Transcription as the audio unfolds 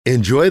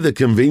Enjoy the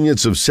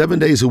convenience of 7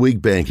 days a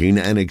week banking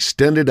and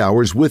extended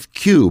hours with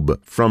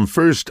Cube from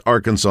First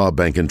Arkansas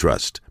Bank and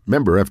Trust.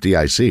 Member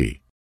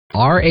FDIC.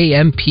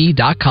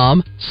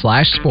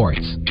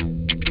 ramp.com/sports.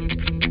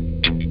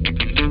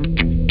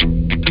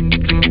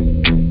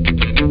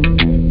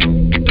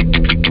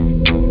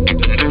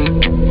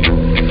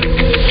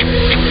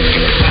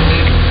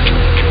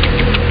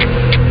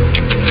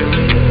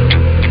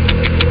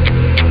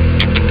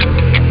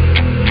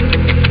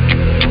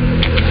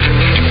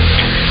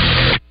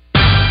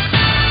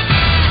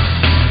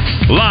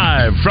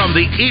 From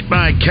the Eat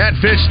My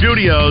Catfish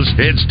studios,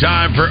 it's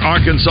time for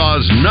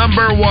Arkansas's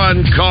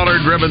 #1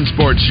 caller-driven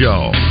sports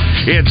show.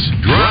 It's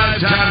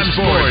Drive Time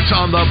Sports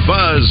on the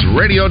Buzz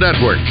Radio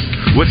Network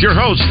with your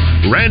hosts,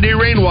 Randy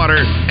Rainwater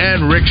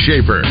and Rick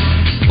Shaeffer.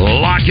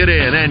 Lock it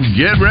in and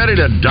get ready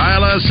to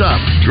dial us up.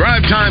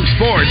 Drive Time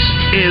Sports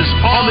is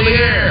on the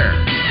air.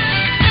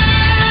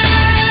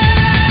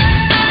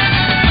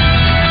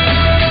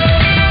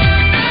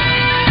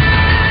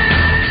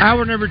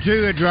 Hour number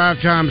 2 at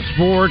Drive Time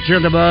Sports here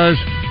on the Buzz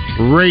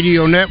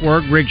Radio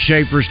Network. Rick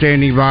Shaeffer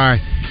standing by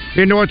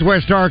in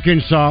Northwest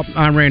Arkansas.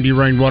 I'm Randy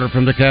Rainwater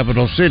from the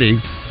capital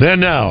city.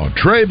 And now,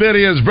 Trey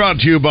Biddy is brought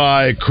to you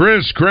by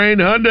Chris Crane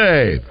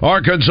Hyundai,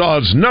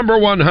 Arkansas's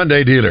 #1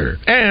 Hyundai dealer,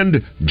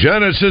 and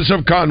Genesis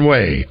of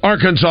Conway,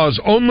 Arkansas's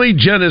only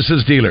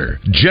Genesis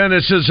dealer.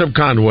 Genesis of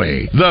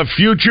Conway, the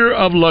future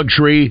of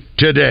luxury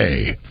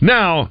today.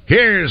 Now,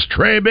 here's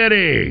Trey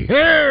Biddy.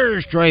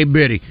 Here's Trey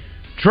Biddy.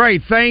 Trey,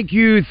 thank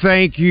you.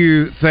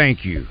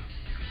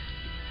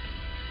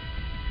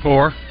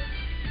 For?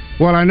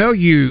 Well, I know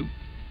you,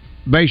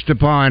 based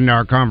upon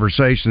our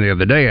conversation the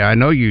other day, I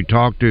know you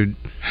talked to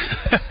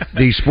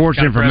the Sports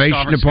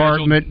Information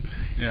Department.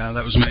 Yeah,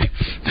 that was me.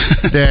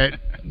 That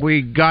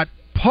we got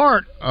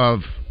part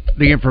of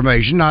the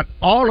information, not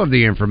all of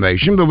the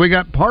information, but we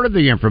got part of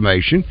the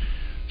information.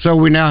 So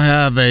we now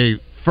have a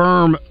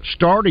firm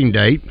starting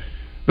date,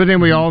 but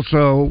then we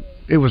also...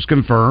 It was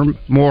confirmed,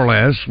 more or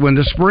less, when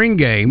the spring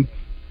game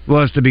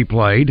was to be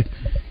played.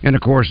 And,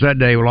 of course, that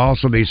day will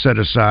also be set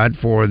aside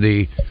for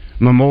the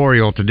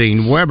memorial to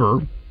Dean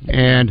Weber.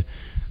 And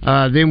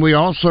then we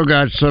also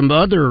got some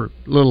other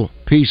little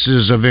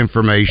pieces of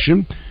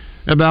information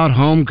about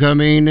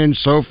homecoming and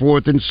so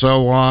forth and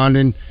so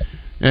on.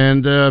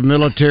 And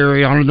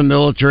military, honor the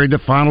military, the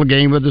final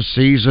game of the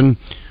season,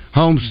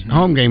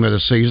 home game of the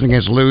season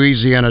against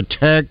Louisiana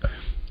Tech.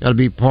 That'll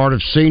be part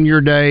of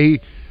Senior Day.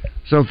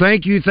 So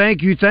thank you, Trey,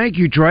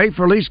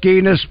 for at least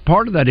giving us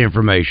part of that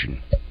information.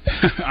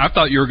 I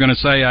thought you were going to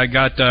say I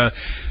got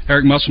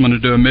Eric Musselman to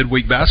do a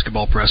midweek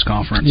basketball press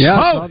conference. Yeah,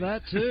 I saw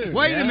that too.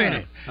 Wait a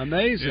minute,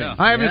 amazing! Yeah.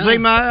 I haven't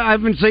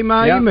seen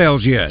my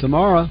emails yet.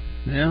 Tomorrow,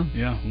 doing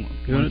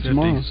it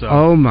tomorrow. So.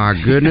 Oh my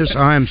goodness,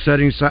 I am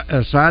setting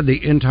aside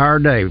the entire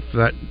day for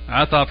that.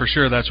 I thought for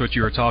sure that's what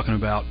you were talking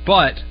about,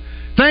 but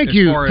thank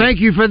you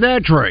for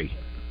that, Trey.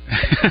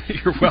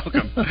 You're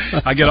welcome.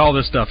 I get all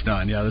this stuff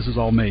done. Yeah, this is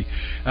all me.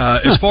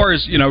 As far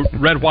as,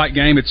 red-white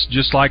game, it's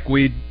just like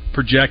we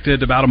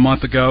projected about a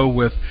month ago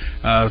with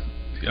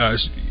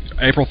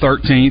April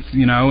 13th,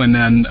 and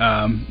then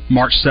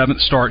March 7th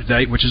start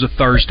date, which is a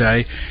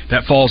Thursday.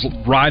 That falls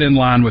right in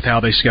line with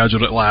how they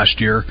scheduled it last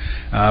year.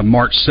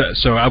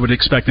 So I would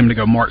expect them to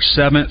go March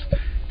 7th,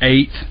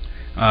 8th,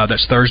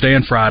 that's Thursday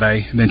and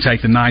Friday, and then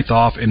take the 9th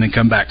off, and then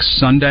come back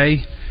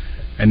Sunday,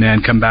 and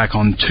then come back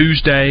on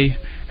Tuesday,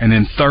 and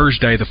then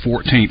Thursday the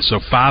 14th. So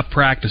 5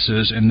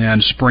 practices, and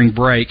then spring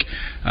break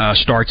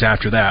starts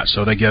after that.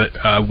 So they get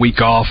a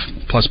week off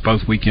plus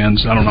both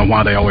weekends. I don't know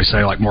why they always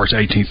say like March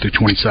 18th through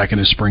 22nd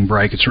is spring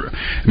break.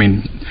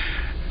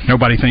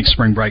 Nobody thinks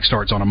spring break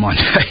starts on a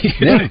Monday.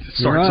 It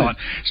starts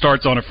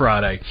on a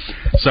Friday.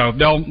 So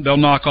they'll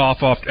knock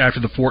off after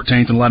the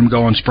 14th and let them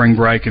go on spring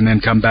break, and then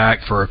come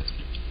back for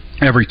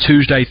every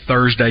Tuesday,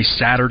 Thursday,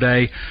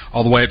 Saturday,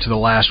 all the way up to the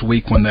last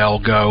week when they'll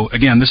go.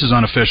 Again, this is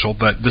unofficial,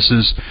 but this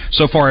is,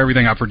 so far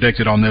everything I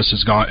predicted on this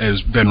has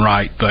been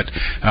right. But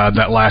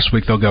that last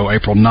week they'll go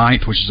April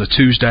 9th, which is a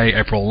Tuesday,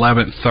 April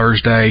 11th,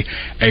 Thursday,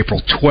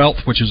 April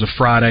 12th, which is a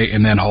Friday,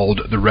 and then hold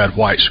the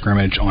red-white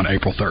scrimmage on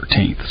April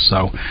 13th.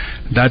 So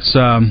that's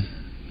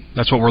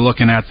what we're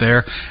looking at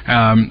there.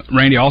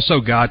 Randy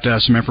also got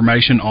some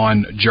information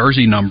on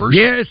jersey numbers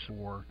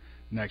for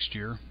next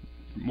year.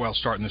 Well,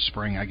 starting this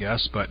spring, I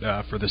guess, but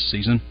for this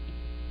season.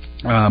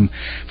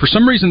 For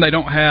some reason, they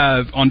don't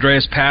have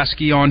Andreas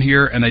Paskey on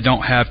here, and they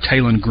don't have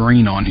Taylon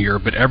Green on here,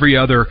 but every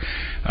other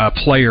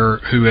player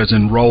who has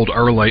enrolled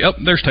early... Oh,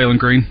 there's Taylon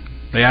Green.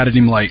 They added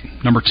him late,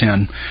 number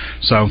 10.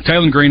 So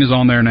Taylon Green is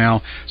on there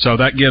now. So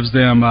that gives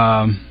them,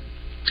 I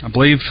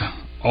believe,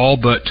 all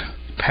but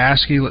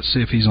Paskey. Let's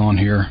see if he's on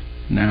here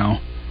now.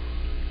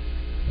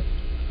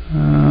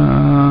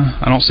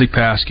 I don't see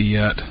Paskey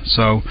yet.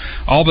 So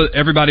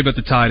everybody but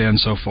the tight end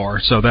so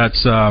far. So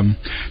that's some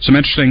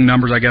interesting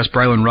numbers, I guess.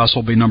 Braylon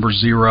Russell will be number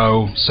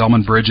 0.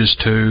 Selman Bridges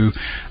 2.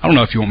 I don't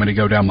know if you want me to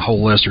go down the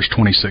whole list. There's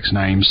 26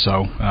 names.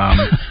 So,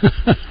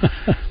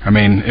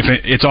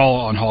 it's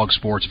all on Hog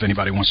Sports if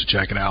anybody wants to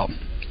check it out.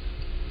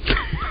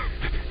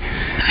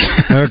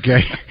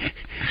 Okay.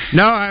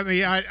 No, I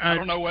mean, I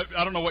don't know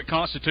what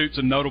constitutes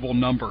a notable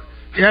number.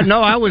 Yeah,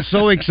 no, I was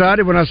so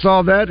excited when I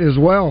saw that as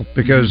well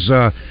because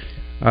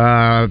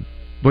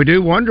we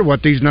do wonder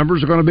what these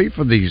numbers are going to be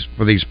for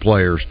these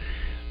players.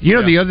 You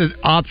know, the other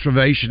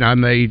observation I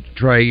made,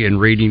 Trey, in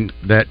reading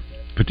that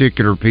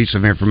particular piece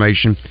of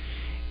information,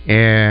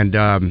 and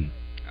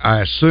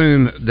I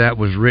assume that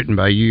was written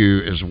by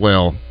you as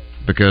well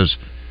because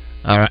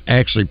I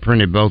actually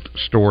printed both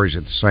stories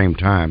at the same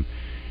time.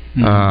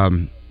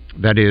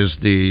 Mm-hmm. That is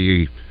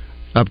the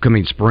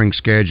upcoming spring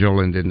schedule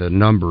and then the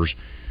numbers.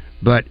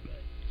 But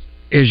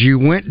as you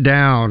went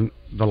down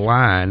the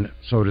line,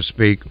 so to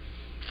speak,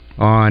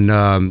 on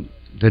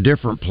the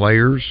different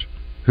players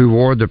who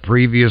wore the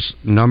previous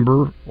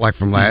number, like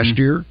from last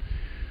year,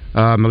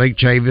 Malik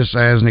Chavis,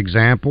 as an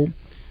example,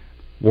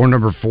 wore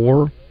number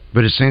 4,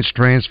 but has since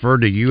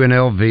transferred to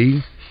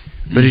UNLV.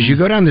 But as you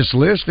go down this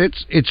list,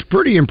 it's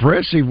pretty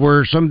impressive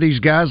where some of these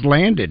guys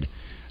landed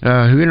who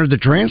entered the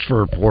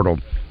transfer portal.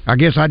 I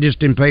guess I just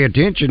didn't pay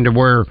attention to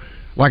where,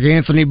 like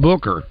Anthony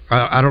Booker,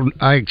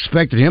 I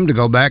expected him to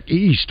go back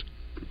east.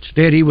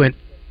 Instead, he went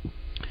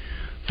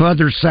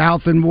further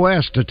south and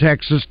west to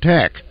Texas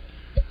Tech.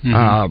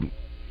 Mm-hmm.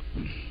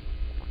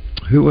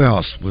 Who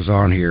else was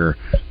on here?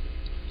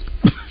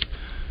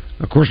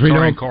 Of course, we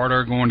know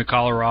Carter going to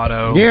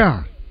Colorado.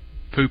 Yeah.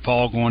 Pooh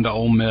Paul going to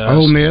Ole Miss.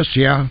 Ole Miss,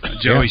 yeah.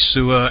 Joey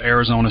Sua,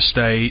 Arizona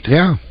State.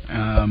 Yeah.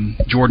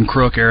 Jordan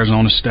Crook,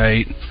 Arizona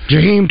State.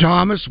 Jaheim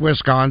Thomas,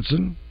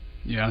 Wisconsin.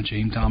 Yeah,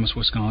 Jaheim Thomas,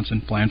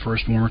 Wisconsin, playing for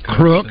his former coach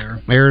Crook,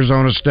 there.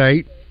 Arizona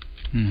State.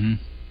 Mm-hmm.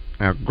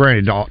 Now,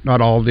 granted,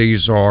 not all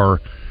these are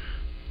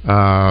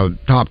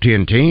top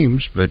 10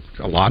 teams, but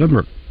a lot of them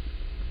are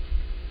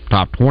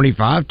top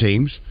 25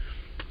 teams.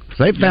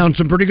 They've found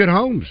some pretty good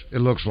homes, it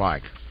looks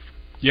like.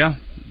 Yeah,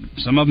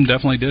 some of them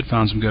definitely did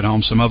find some good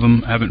homes. Some of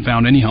them haven't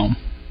found any home.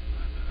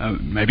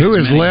 Maybe who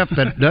is left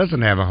that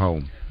doesn't have a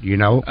home? You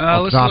know,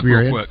 let's look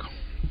real quick.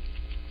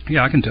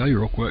 Yeah, I can tell you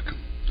real quick.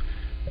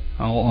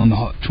 On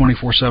the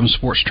 24/7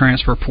 Sports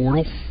Transfer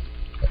Portal.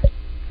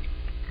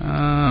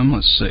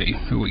 Let's see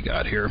who we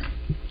got here.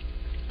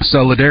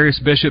 So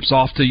Ladarius Bishop's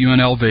off to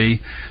UNLV.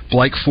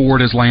 Blake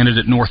Ford has landed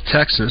at North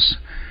Texas.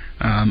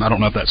 I don't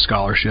know if that's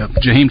scholarship.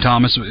 Jaheim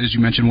Thomas, as you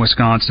mentioned,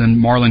 Wisconsin.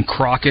 Marlon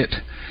Crockett,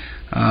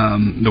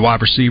 the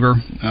wide receiver,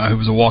 who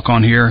was a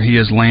walk-on here, he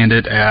has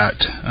landed at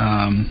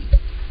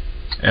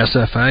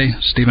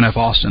SFA, Stephen F.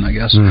 Austin, I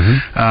guess.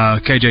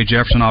 Mm-hmm. KJ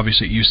Jefferson,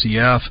 obviously at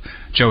UCF.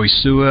 Joey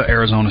Sua,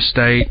 Arizona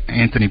State.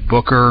 Anthony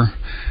Booker.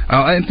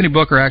 Anthony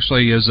Booker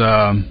actually is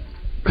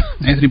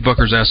Anthony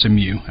Booker's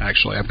SMU.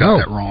 Actually, I've got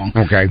that wrong.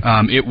 Okay.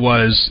 It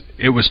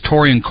was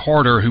Torian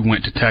Carter who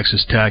went to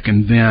Texas Tech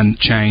and then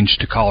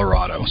changed to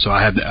Colorado. So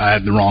I had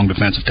the wrong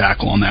defensive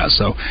tackle on that.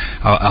 So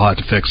I'll have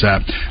to fix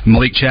that.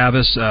 Malik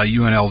Chavis,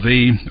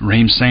 UNLV.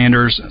 Raheem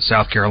Sanders,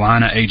 South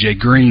Carolina. AJ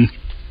Green,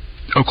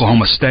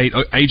 Oklahoma State.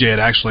 AJ had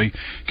actually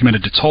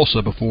committed to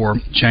Tulsa before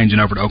changing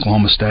over to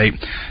Oklahoma State.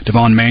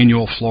 Devon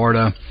Manuel,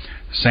 Florida.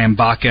 Sam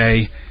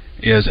Bakke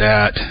is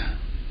at.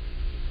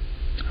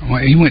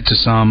 Well, he went to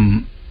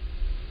some.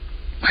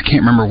 I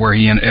can't remember where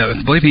he ended.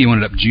 I believe he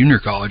ended up junior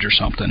college or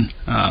something.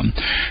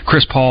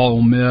 Chris Paul,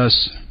 Ole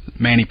Miss.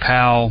 Manny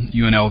Powell,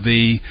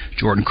 UNLV.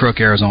 Jordan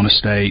Crook, Arizona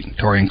State.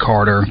 Torian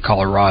Carter,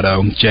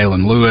 Colorado.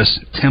 Jalen Lewis,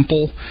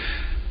 Temple.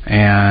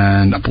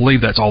 And I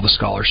believe that's all the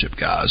scholarship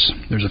guys.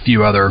 There's a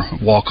few other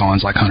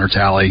walk-ons like Hunter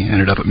Talley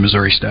ended up at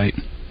Missouri State.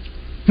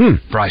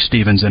 Bryce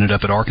Stevens ended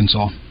up at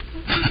Arkansas.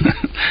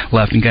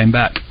 Left and came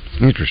back.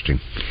 Interesting.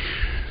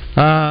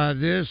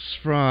 This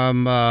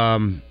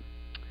from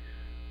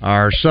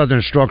our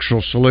Southern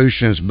Structural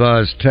Solutions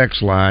Buzz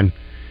text line.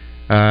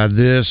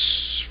 This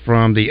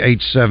from the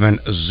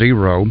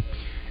 870.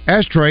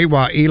 Ask Trey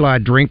why Eli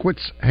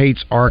Drinkwitz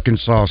hates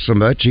Arkansas so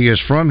much. He is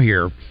from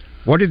here.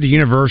 What did the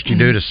university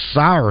do to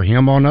sour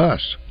him on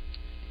us?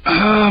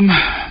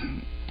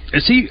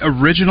 Is he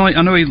originally?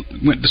 I know he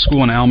went to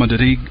school in Alma.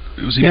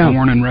 Was he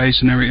born and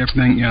raised and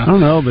everything? Yeah. I don't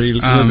know, but he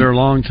lived there a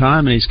long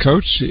time, and he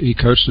coached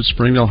at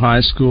Springville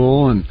High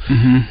School, and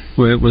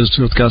it was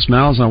with Gus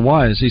Malzahn.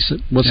 Why is he?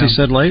 What's he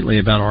said lately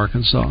about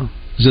Arkansas?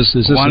 Is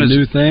this a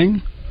new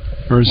thing?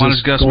 Or why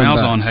does Gus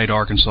Malzahn hate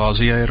Arkansas? Does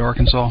he hate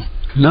Arkansas?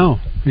 No,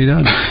 he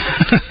doesn't.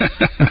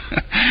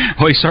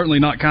 Well, he's certainly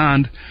not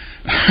kind.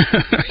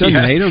 Doesn't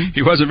hate him.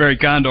 He wasn't very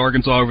kind to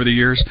Arkansas over the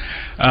years.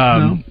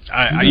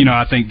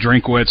 I think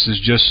Drinkwitz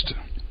is just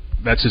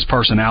that's his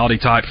personality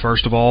type,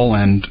 first of all,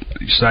 and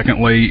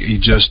secondly, he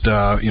just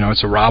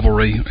it's a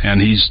rivalry,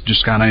 and he's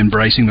just kind of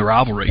embracing the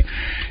rivalry.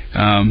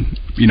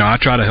 I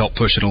try to help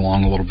push it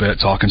along a little bit,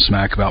 talking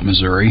smack about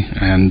Missouri,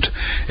 and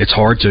it's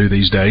hard to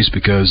these days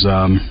because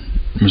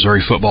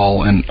Missouri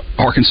football and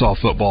Arkansas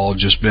football have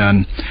just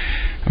been.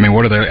 I mean,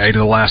 what are they? 8 of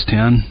the last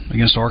 10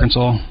 against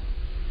Arkansas.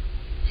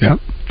 Yep.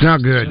 It's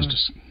not good.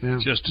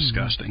 Just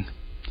disgusting.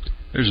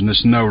 There's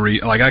just no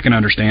I can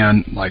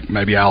understand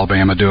maybe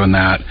Alabama doing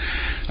that,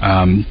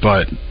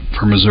 but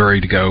for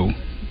Missouri to go,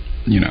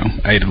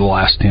 8 of the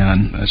last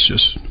 10, that's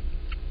just.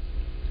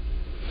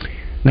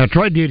 Now,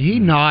 Troy, did he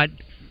not?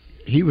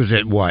 He was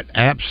at what?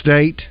 App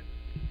State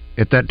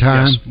at that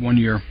time? Yes, 1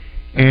 year.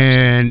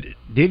 And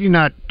did he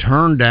not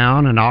turn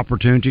down an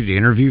opportunity to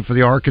interview for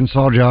the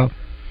Arkansas job?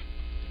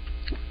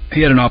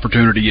 He had an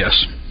opportunity,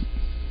 yes.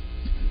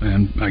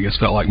 And I guess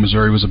felt like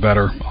Missouri was a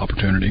better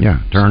opportunity.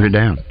 Yeah, turned it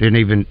down.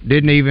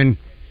 Didn't even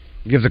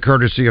give the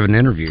courtesy of an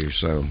interview,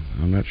 so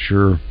I'm not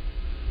sure.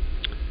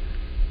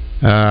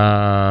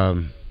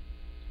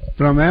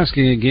 But I'm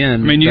asking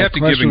again. I mean, you have to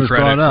give him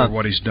credit for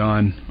what he's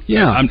done.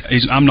 Yeah,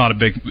 I'm not a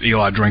big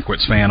Eli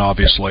Drinkwitz fan.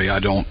 Obviously, I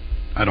don't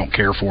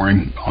care for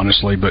him,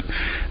 honestly, but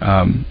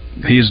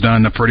he has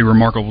done a pretty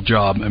remarkable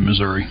job in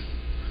Missouri.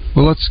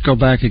 Well, let's go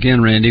back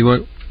again, Randy.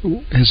 What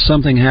has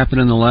something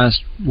happened in the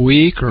last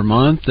week or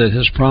month that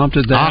has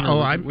prompted that?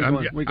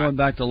 We're going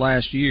back to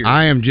last year.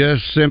 I am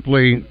just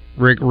simply,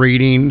 Rick,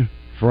 reading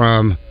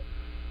from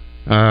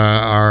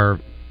our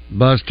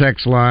Buzz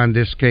text line.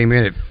 This came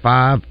in at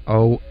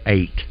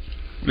 5:08.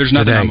 There's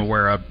nothing I'm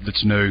aware of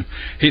that's new.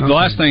 The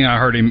last thing I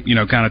heard him,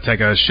 kind of take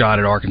a shot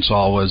at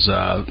Arkansas was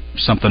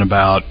something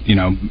about,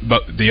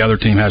 but the other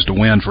team has to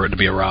win for it to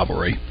be a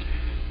rivalry.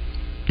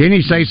 Didn't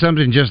he say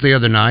something just the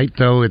other night,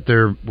 though,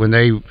 when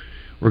they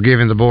were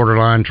giving the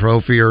Borderline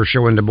Trophy or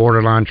showing the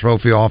Borderline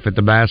Trophy off at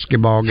the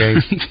basketball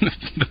game?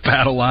 The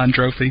Battle Line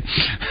Trophy.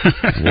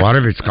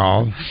 Whatever it's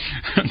called.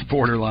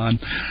 Borderline.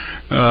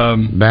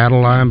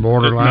 Battle Line,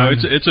 Borderline?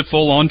 No, it's a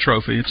full-on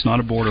trophy. It's not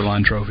a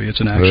Borderline Trophy.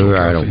 It's an actual trophy.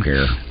 I don't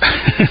care.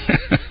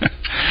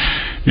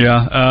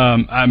 Yeah,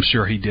 I'm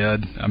sure he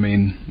did. I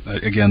mean,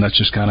 again, that's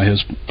just kind of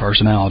his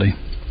personality.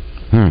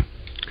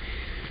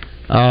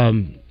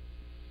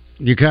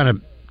 You kind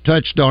of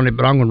touched on it,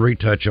 but I'm going to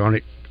retouch on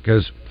it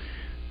because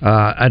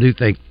I do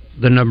think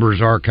the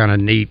numbers are kind of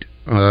neat.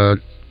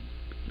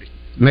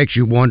 Makes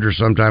you wonder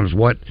sometimes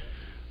what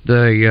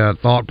the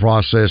thought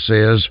process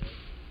is.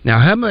 Now,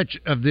 how much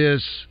of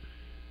this,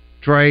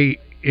 Trey,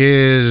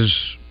 is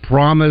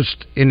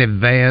promised in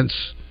advance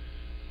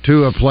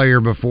to a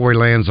player before he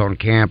lands on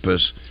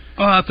campus?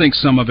 Well, I think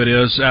some of it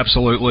is,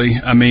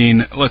 absolutely. I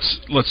mean, let's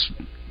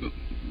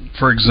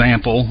for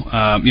example,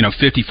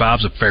 55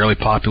 is a fairly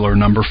popular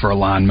number for a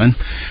lineman.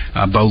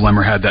 Bo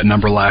Lemmer had that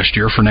number last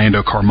year.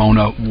 Fernando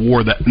Carmona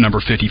wore that number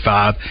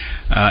 55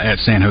 at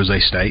San Jose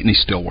State, and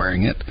he's still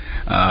wearing it.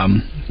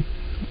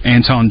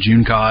 Anton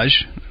Junkaj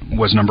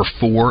was number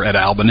 4 at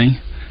Albany,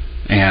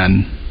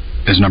 and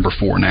is number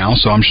 4 now.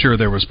 So I'm sure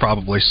there was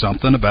probably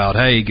something about,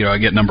 hey, I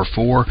get number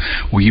 4.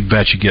 Well, you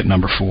bet you get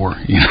number 4.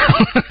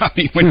 I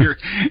mean, when you're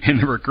in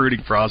the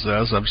recruiting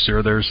process, I'm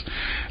sure there's,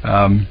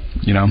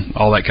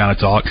 all that kind of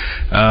talk.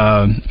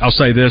 I'll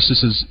say this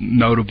is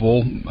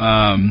notable.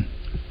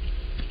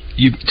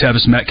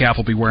 Tevis Metcalf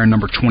will be wearing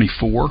number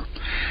 24.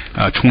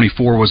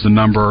 24 was the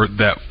number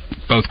that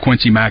both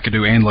Quincy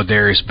McAdoo and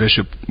Ladarius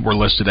Bishop were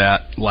listed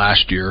at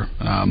last year.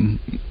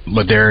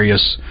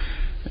 Ladarius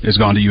has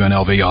gone to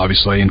UNLV,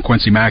 obviously, and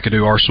Quincy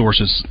McAdoo, our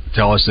sources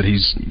tell us that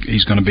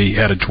he's going to be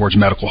headed towards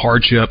medical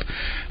hardship.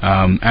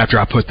 After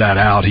I put that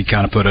out, he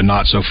kind of put a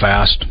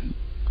not-so-fast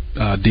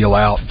deal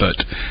out, but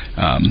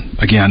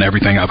again,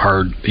 everything I've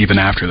heard even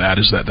after that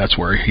is that's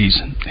where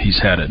he's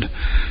headed.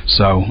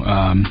 So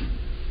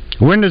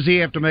when does he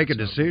have to make a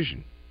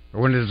decision?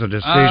 Or when does a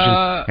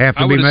decision have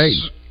to be made?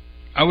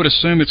 I would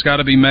assume it's got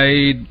to be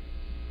made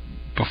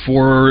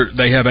before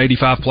they have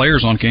 85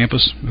 players on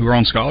campus who are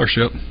on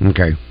scholarship.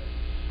 Okay.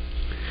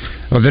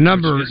 Well, the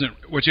number,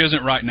 which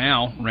isn't right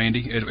now,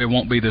 Randy. It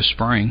won't be this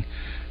spring.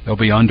 They'll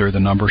be under the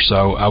number,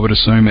 so I would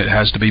assume it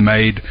has to be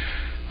made,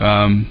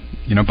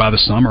 by the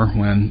summer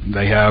when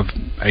they have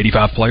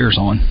 85 players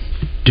on.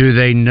 Do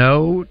they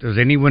know? Does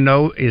anyone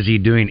know? Is he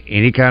doing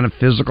any kind of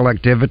physical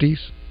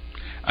activities?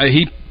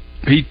 He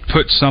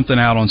put something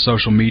out on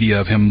social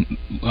media of him,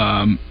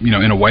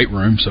 in a weight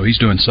room, so he's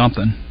doing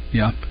something.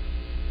 Yeah.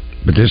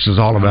 But this is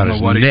all about his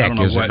neck,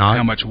 is it not?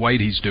 How much weight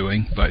he's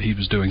doing, but he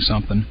was doing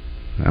something.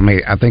 I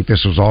mean, I think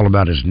this was all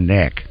about his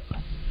neck.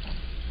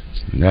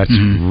 That's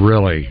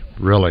really,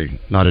 really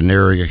not an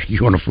area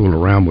you want to fool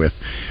around with.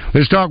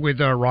 Let's talk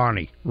with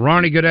Ronnie.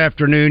 Ronnie, good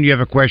afternoon. You have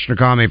a question or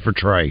comment for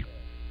Trey?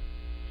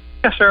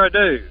 Yes, sir, I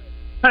do.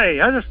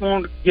 Hey, I just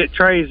wanted to get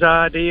Trey's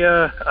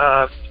idea.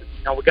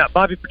 We got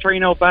Bobby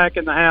Petrino back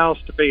in the house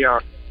to be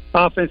our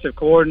offensive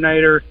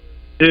coordinator.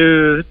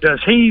 Does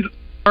he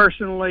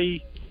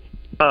personally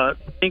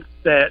think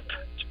that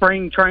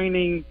spring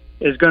training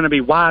is going to be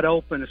wide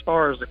open as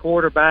far as the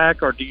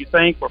quarterback, or do you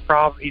think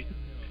Bobby's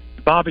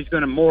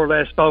going to more or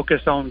less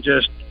focus on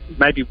just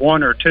maybe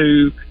 1 or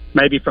 2,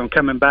 maybe from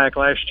coming back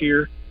last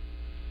year?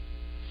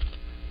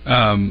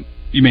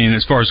 You mean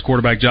as far as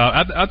quarterback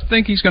job? I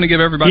think he's going to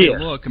give everybody a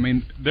look. I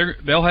mean,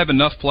 they'll have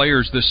enough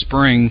players this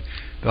spring.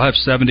 They'll have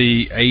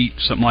 78,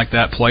 something like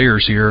that,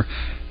 players here.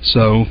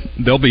 So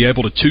they'll be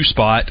able to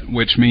two-spot,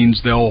 which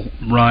means they'll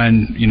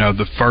run,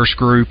 the first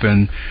group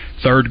and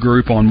third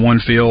group on one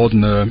field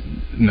and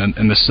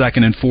the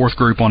second and fourth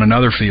group on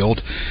another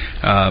field.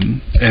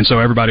 And so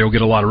everybody will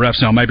get a lot of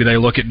reps. Now, maybe they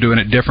look at doing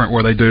it different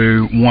where they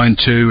do 1,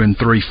 2, and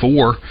 3,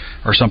 4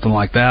 or something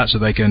like that, so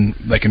they can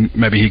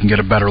maybe he can get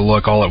a better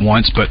look all at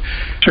once. But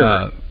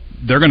sure.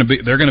 They're going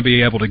to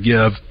be able to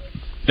give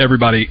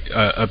everybody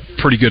a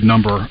pretty good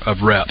number of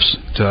reps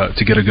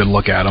to get a good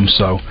look at them.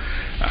 So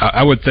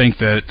I would think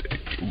that,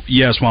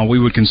 yes, while we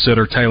would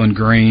consider Talon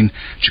Green,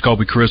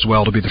 Jacoby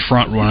Criswell to be the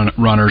front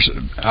runners,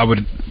 I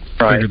would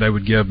figure they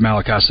would give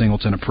Malachi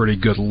Singleton a pretty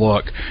good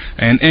look.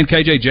 And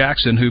KJ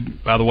Jackson, who,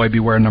 by the way, be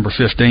wearing number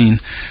 15,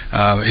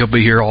 he'll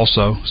be here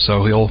also,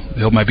 so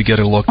he'll maybe get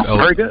a look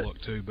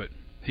too. But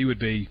he would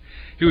be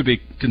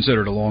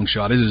considered a long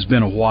shot. It has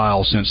been a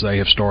while since they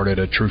have started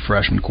a true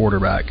freshman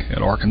quarterback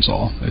at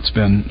Arkansas. It's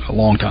been a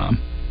long time.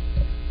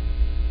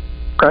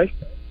 Okay,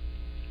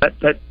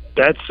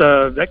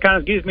 that kind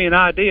of gives me an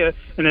idea,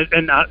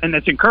 and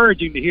it's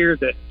encouraging to hear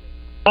that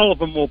all of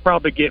them will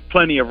probably get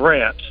plenty of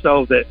reps,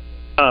 so that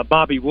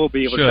Bobby will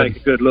be able to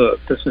take a good look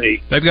to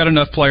see. They've got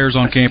enough players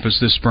on campus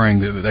this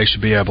spring that they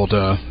should be able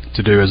to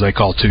do as they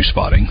call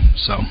two-spotting.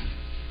 So,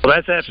 well,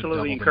 that's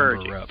absolutely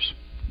encouraging. Reps.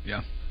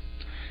 Yeah.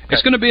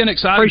 It's going to be an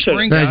exciting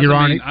spring, guys. Thank you,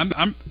 Ronnie.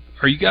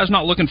 Are you guys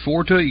not looking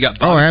forward to it? You got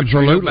Bobby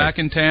absolutely back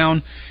in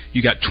town.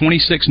 You got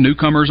 26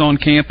 newcomers on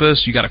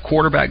campus. You got a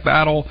quarterback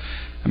battle.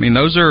 I mean,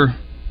 those are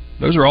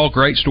all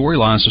great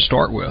storylines to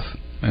start with,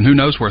 and who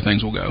knows where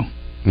things will go.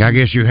 I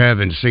guess you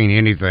haven't seen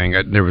anything.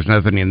 There was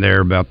nothing in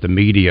there about the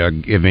media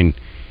giving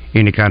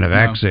any kind of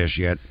access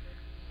yet.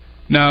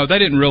 No, they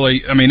didn't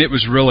really. I mean, it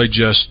was really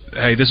just,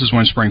 hey, this is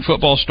when spring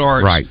football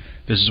starts. Right.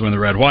 This is when the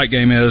red-white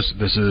game is.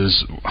 This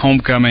is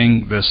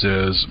homecoming. This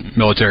is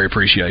Military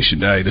Appreciation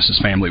Day. This is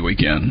family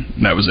weekend.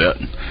 And that was it.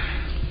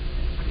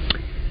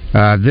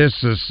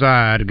 This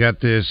aside, got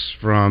this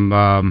from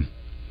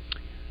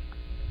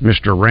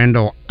Mr.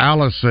 Randall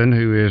Allison,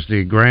 who is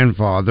the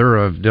grandfather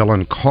of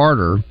Dylan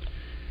Carter.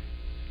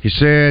 He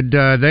said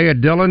they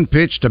had Dylan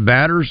pitch to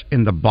batters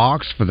in the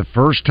box for the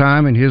first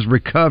time in his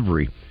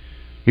recovery.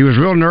 He was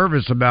real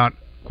nervous about,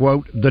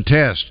 quote, the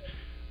test,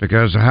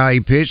 because how he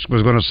pitched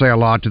was going to say a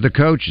lot to the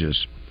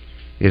coaches.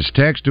 His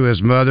text to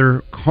his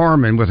mother,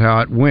 Carmen, with how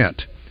it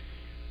went.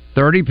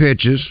 30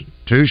 pitches,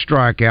 2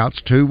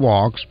 strikeouts, 2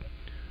 walks.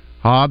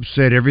 Hobbs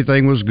said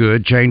everything was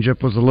good.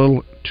 Changeup was a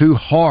little too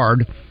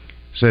hard.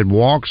 Said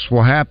walks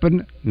will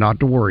happen, not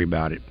to worry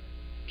about it.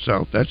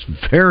 So that's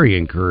very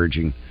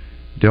encouraging.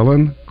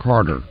 Dylan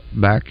Carter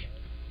back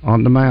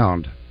on the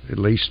mound, at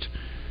least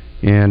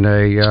in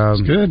a...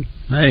 That's good.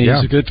 Hey,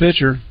 he's a good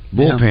pitcher.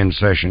 Bullpen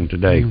session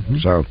today. Mm-hmm.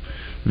 So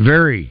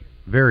very,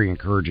 very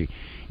encouraging.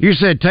 You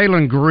said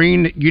Talon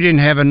Green. You didn't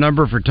have a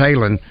number for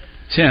Talon.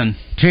 10.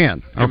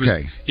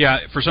 Okay.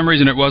 For some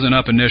reason it wasn't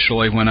up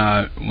initially when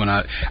I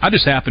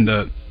just happened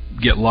to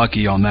get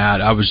lucky on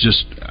that. I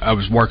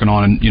was working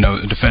on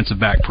a defensive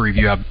back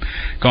preview. I've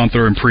gone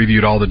through and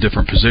previewed all the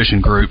different position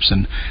groups,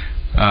 and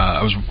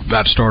I was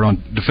about to start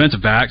on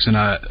defensive backs, and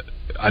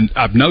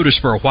I've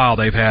noticed for a while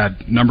they've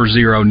had number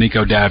 0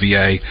 Nico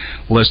Davier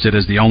listed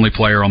as the only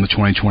player on the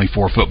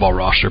 2024 football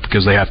roster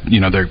because they have,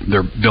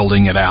 they're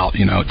building it out.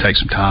 It takes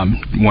some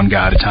time, one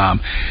guy at a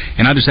time.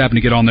 And I just happened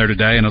to get on there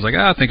today, and I was like,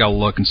 I think I'll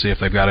look and see if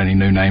they've got any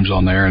new names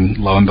on there. And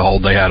lo and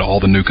behold, they had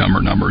all the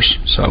newcomer numbers.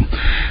 So,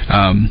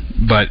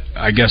 but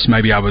I guess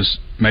maybe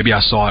I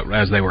saw it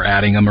as they were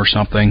adding them or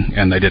something,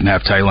 and they didn't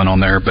have Talon on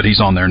there, but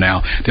he's on there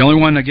now. The only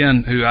one,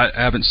 again, who I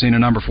haven't seen a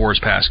number for is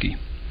Paskey.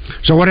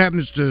 So what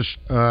happens to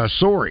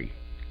Sorey,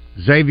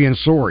 Xavier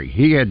Sorey?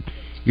 You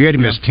had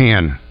him as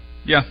 10.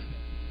 Yeah.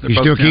 He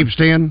still 10. Keeps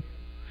 10?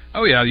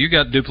 Oh, yeah. You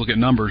got duplicate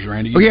numbers,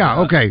 Randy. Okay.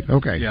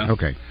 Yeah.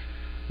 Okay.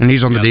 And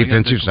he's on the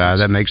defensive side.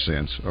 That makes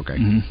sense. Okay.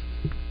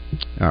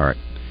 Mm-hmm. All right.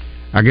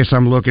 I guess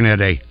I'm looking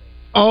at a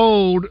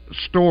old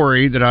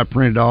story that I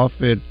printed off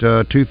at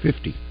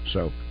 250.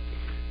 So,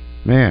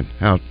 man,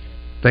 how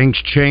things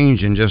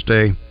change in just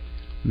a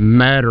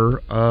matter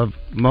of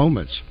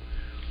moments.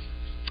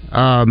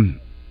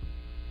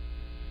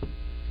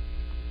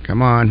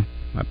 Come on,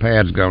 my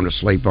pad's going to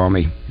sleep on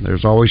me.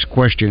 There's always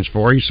questions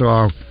for you, so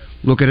I'll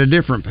look at a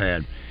different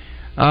pad.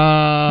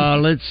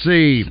 Let's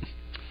see.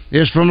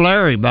 It's from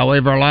Larry by way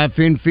of our live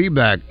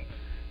feedback.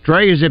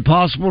 Trey, is it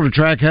possible to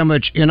track how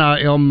much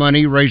NIL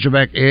money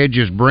Razorback Edge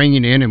is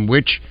bringing in and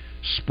which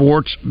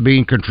sports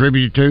being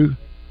contributed to?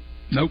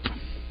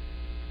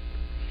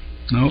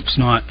 Nope, it's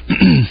not.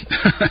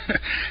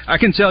 I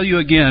can tell you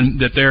again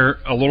that they're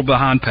a little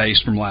behind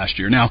pace from last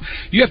year. Now,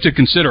 you have to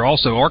consider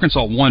also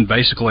Arkansas 1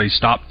 basically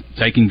stopped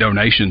taking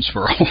donations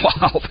for a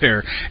while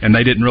there, and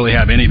they didn't really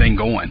have anything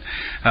going.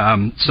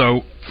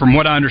 So from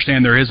what I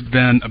understand, there has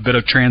been a bit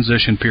of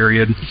transition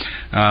period.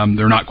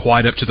 They're not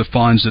quite up to the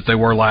funds that they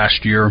were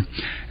last year,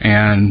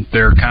 and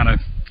they're kind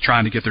of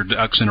trying to get their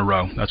ducks in a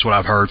row. That's what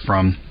I've heard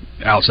from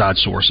outside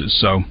sources.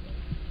 So,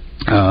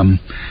 a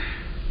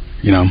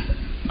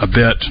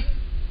bit...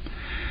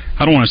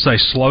 I don't want to say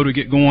slow to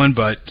get going,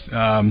 but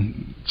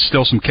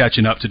still some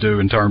catching up to do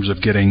in terms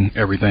of getting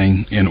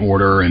everything in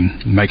order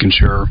and making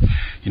sure,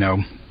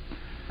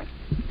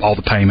 all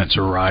the payments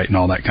are right and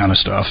all that kind of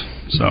stuff.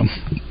 So,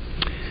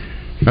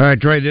 all right,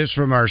 Trey, this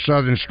from our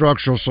Southern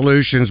Structural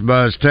Solutions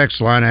Buzz text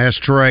line. I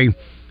asked Trey,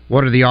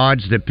 what are the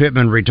odds that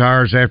Pittman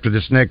retires after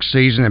this next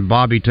season and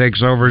Bobby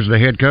takes over as the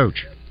head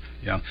coach?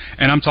 Yeah,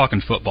 and I'm talking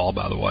football,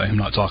 by the way. I'm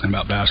not talking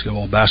about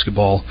basketball.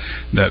 Basketball,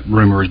 that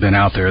rumor has been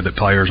out there that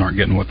players aren't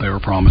getting what they were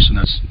promised, and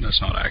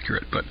that's not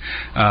accurate. But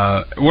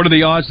what are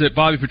the odds that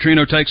Bobby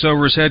Petrino takes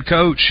over as head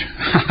coach?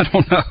 I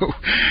don't know.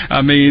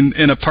 I mean,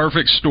 in a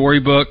perfect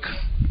storybook,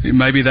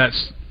 maybe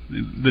that's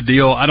the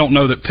deal. I don't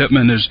know that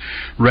Pittman is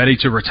ready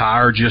to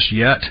retire just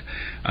yet.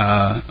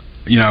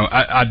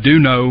 I do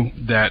know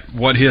that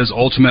what his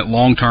ultimate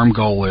long-term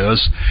goal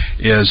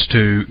is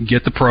to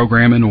get the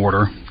program in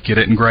order, get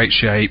it in great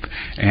shape,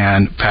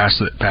 and pass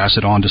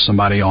it on to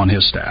somebody on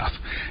his staff.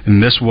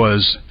 And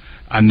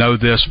I know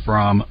this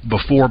from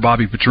before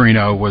Bobby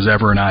Petrino was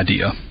ever an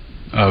idea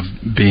of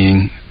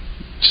being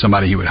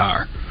somebody he would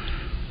hire.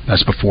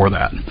 That's before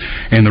that.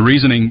 And the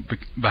reasoning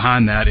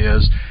behind that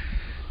is,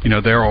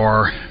 there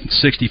are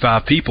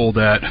 65 people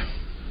that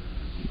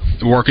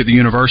work at the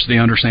university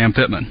under Sam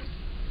Pittman.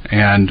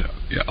 And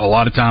a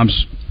lot of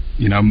times,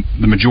 the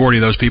majority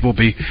of those people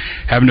be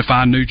having to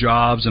find new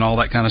jobs and all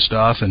that kind of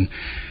stuff. And,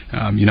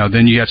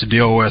 then you have to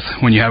deal with,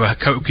 when you have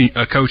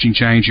a coaching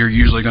change, you're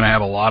usually going to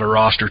have a lot of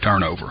roster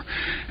turnover.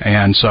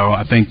 And so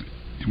I think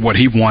what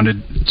he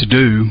wanted to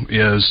do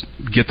is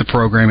get the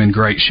program in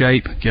great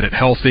shape, get it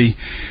healthy.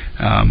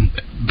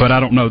 But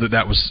I don't know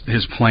that was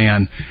his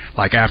plan,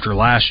 like after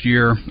last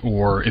year,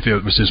 or if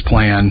it was his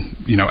plan,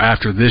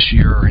 after this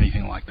year or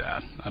anything like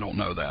that. I don't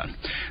know that.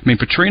 I mean,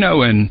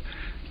 Petrino and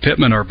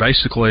Pittman are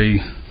basically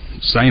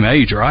same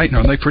age, right?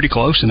 Are they pretty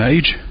close in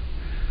age?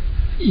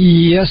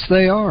 Yes,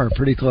 they are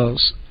pretty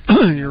close.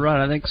 You're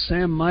right. I think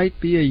Sam might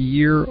be a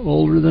year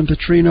older than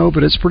Petrino,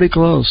 but it's pretty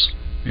close.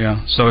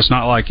 Yeah, so it's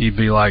not like he'd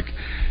be like,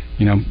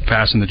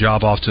 passing the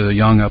job off to a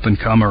young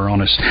up-and-comer on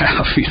his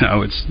staff.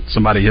 It's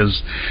somebody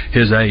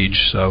his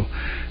age. So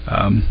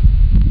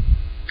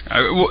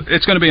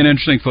it's going to be an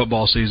interesting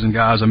football season,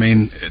 guys. I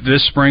mean,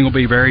 this spring will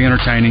be very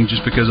entertaining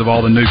just because of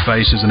all the new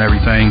faces and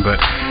everything, but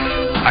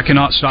I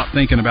cannot stop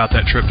thinking about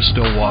that trip to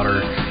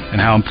Stillwater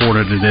and how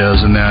important it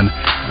is, and then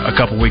a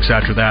couple weeks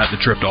after that, the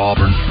trip to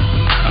Auburn.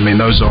 I mean,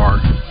 those are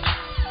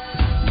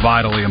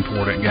vitally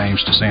important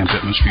games to Sam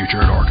Pittman's future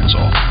at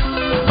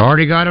Arkansas.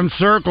 Already got him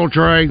circled,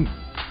 Trey.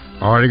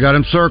 Already got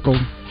him circled.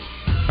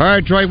 All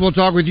right, Trey, we'll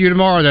talk with you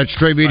tomorrow. That's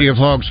Trey Beatty of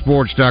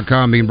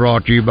hogsports.com, being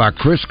brought to you by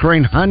Chris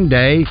Crane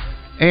Hyundai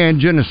and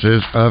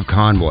Genesis of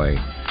Conway.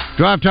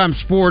 Drive Time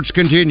Sports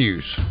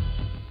continues.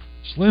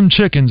 Slim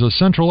Chickens of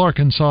Central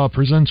Arkansas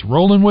presents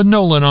Rollin' with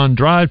Nolan on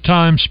Drive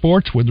Time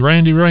Sports with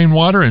Randy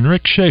Rainwater and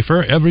Rick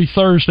Shaeffer every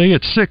Thursday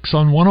at 6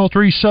 on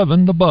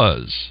 103.7 The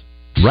Buzz.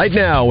 Right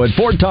now at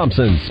Fort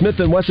Thompson, Smith &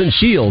 Wesson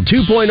Shield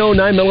 2.0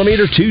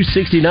 9mm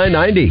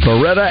 $269.90.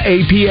 Beretta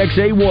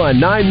APXA1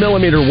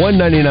 9mm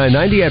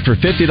 $199.90 after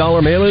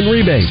 $50 mail-in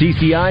rebate.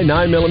 CCI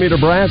 9mm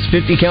brass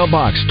 50 count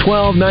box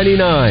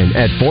 $12.99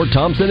 at Fort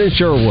Thompson and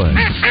Sherwood.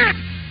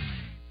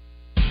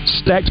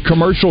 Stacked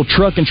Commercial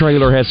Truck and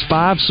Trailer has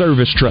 5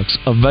 service trucks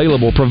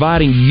available,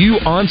 providing you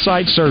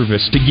on-site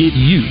service to get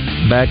you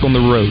back on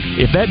the road.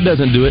 If that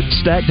doesn't do it,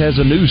 Stacked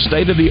has a new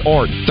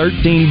state-of-the-art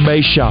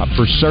 13-bay shop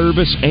for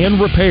service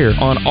and repair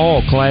on all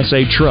Class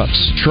A trucks,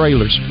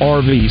 trailers,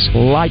 RVs,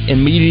 light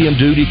and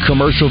medium-duty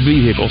commercial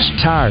vehicles,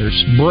 tires,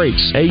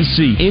 brakes,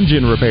 AC,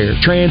 engine repair,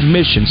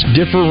 transmissions,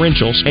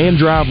 differentials,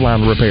 and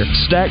driveline repair.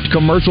 Stacked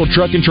Commercial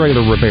Truck and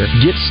Trailer Repair.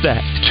 Get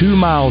Stacked 2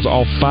 miles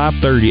off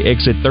 530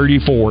 exit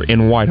 34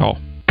 in Whitehall.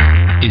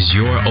 Is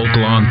your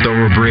Oaklawn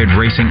Thoroughbred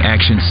racing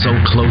action so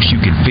close you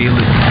can feel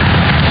it?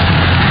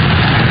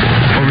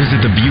 Or is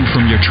it the view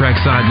from your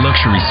trackside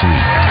luxury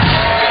suite?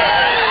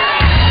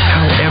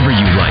 However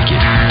you like it,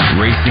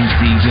 racing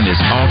season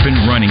is off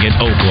and running at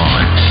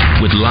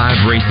Oaklawn with live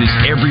races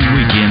every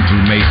weekend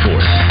through May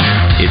 4th.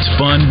 It's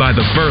fun by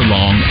the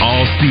furlong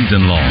all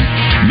season long.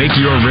 Make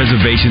your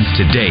reservations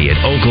today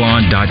at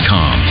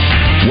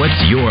oaklawn.com.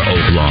 What's your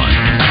Oaklawn?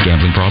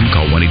 Gambling problem?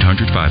 Call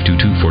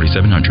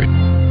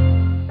 1-800-522-4700.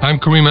 I'm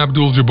Kareem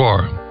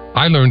Abdul-Jabbar.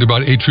 I learned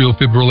about atrial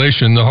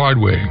fibrillation the hard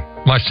way.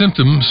 My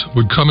symptoms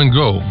would come and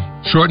go.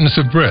 Shortness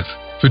of breath,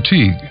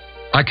 fatigue.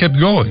 I kept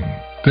going.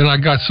 Then I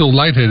got so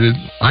lightheaded,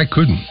 I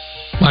couldn't.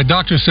 My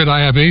doctor said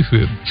I have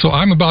AFib, so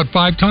I'm about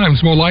 5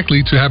 times more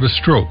likely to have a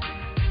stroke.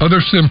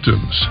 Other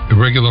symptoms,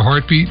 irregular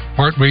heartbeat,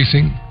 heart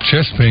racing,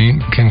 chest pain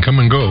can come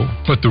and go,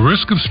 but the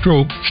risk of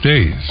stroke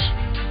stays.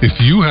 If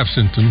you have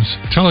symptoms,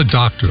 tell a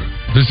doctor.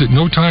 Visit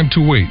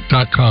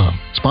NoTimeToWait.com.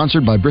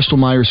 Sponsored by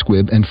Bristol-Myers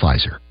Squibb and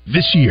Pfizer.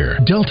 This year,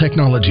 Dell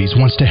Technologies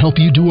wants to help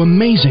you do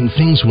amazing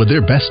things with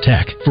their best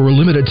tech. For a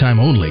limited time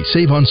only,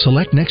 save on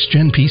select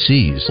next-gen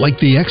PCs like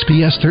the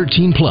XPS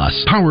 13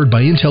 Plus, powered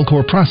by Intel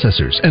Core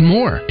processors, and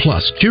more.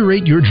 Plus,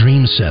 curate your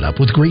dream setup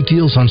with great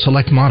deals on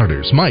select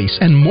monitors, mice,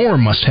 and more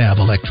must-have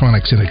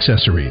electronics and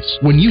accessories.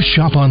 When you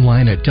shop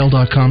online at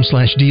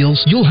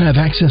Dell.com/deals, you'll have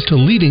access to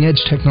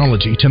leading-edge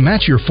technology to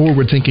match your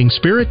forward-thinking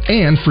spirit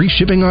and free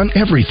shipping on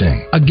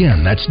everything.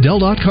 Again, that's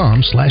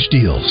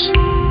Dell.com/deals.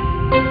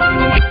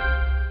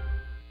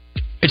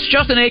 It's It's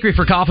Justin Acree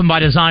for Coffin by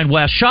Design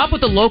West. Shop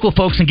with the local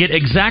folks and get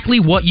exactly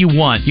what you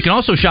want. You can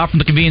also shop from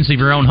the convenience of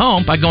your own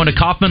home by going to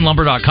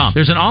kaufmanlumber.com.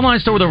 There's an online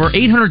store with over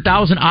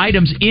 800,000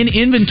 items in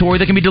inventory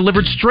that can be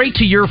delivered straight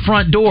to your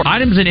front door.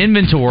 Items in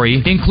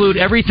inventory include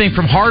everything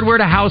from hardware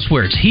to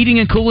housewares, heating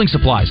and cooling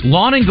supplies,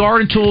 lawn and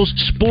garden tools,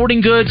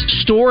 sporting goods,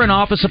 store and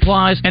office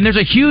supplies, and there's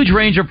a huge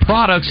range of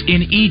products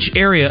in each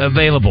area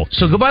available.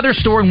 So go by their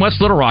store in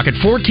West Little Rock at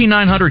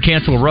 14900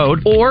 Canfield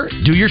Road, or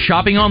do your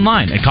shopping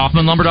online at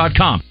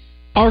kaufmanlumber.com.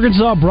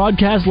 Arkansas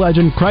broadcast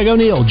legend Craig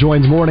O'Neill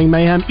joins Morning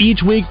Mayhem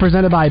each week,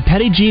 presented by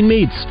Petit Jean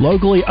Meats,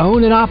 locally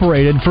owned and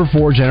operated for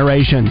 4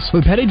 generations.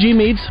 With Petit Jean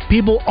Meats,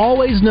 people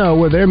always know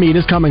where their meat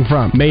is coming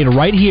from, made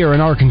right here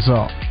in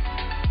Arkansas.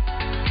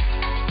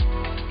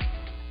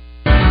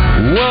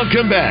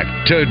 Welcome back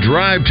to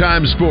Drive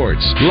Time Sports,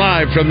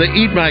 live from the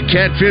Eat My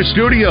Catfish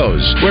studios,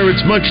 where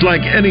it's much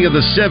like any of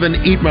the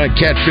 7 Eat My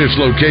Catfish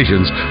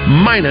locations,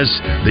 minus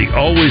the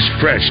always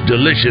fresh,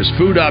 delicious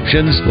food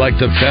options like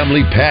the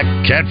family pack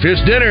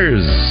catfish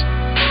dinners.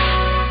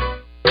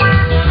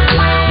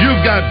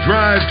 You've got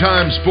Drive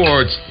Time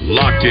Sports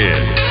locked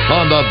in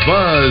on the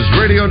Buzz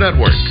Radio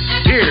Network.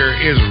 Here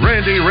is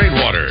Randy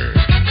Rainwater.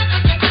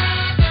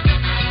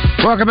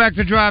 Welcome back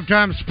to Drive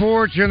Time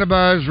Sports here in the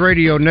Buzz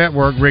Radio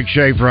Network. Rick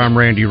Shaeffer, I'm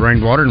Randy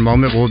Rainwater. In a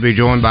moment, we'll be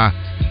joined by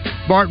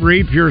Bart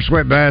Reed, Pure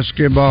Sweat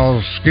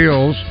Basketball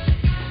Skills.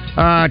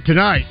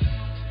 Tonight,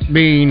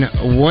 being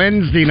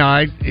Wednesday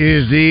night,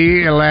 is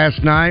the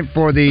last night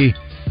for the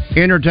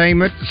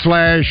entertainment /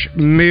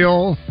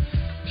 meal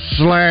 /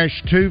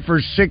 2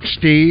 for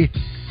 $60.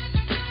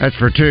 That's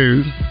for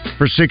 2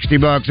 for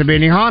 $60 at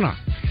Benihana.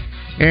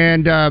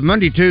 And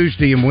Monday,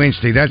 Tuesday, and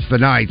Wednesday, that's the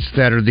nights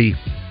that are the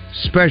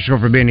special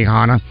for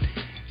Benihana.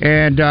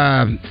 And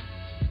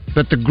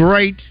but the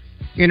great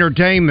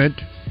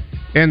entertainment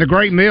and the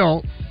great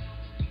meal,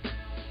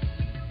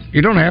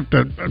 you don't have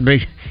to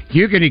be,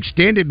 you can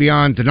extend it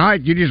beyond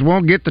tonight. You just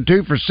won't get the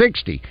 2 for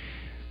 $60.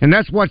 And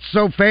that's what's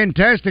so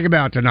fantastic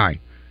about tonight.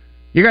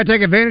 You got to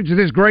take advantage of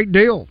this great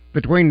deal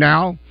between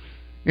now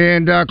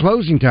and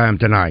closing time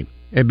tonight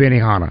at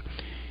Benihana.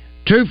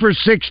 2 for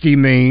 $60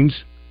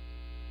 means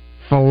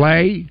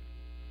filet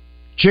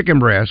chicken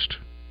breast,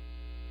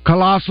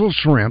 colossal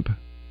shrimp,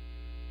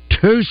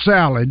 2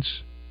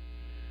 salads,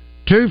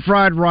 2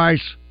 fried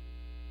rice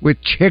with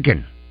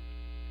chicken.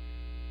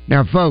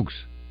 Now, folks,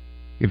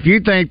 if you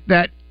think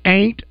that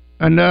ain't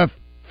enough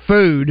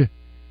food,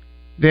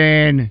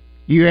 then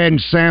you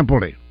hadn't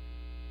sampled it.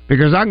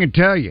 Because I can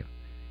tell you,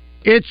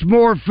 it's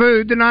more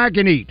food than I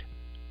can eat.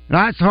 And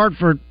that's hard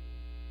for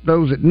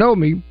those that know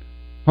me,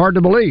 hard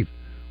to believe,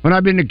 when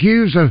I've been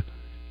accused of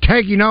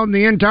taking on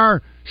the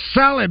entire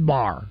salad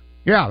bar.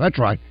 Yeah, that's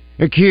right.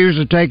 Accused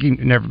of taking...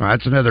 Never mind,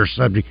 that's another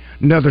subject,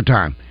 another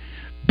time.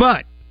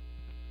 But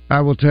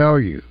I will tell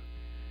you,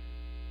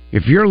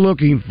 if you're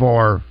looking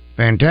for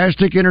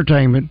fantastic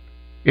entertainment,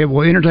 it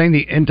will entertain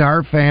the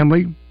entire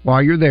family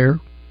while you're there.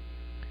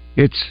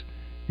 It's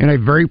in a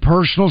very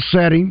personal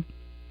setting.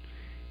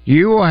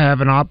 You will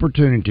have an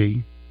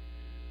opportunity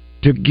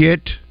to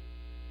get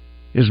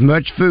as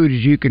much food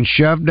as you can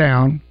shove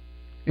down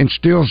and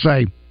still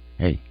say,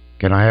 hey,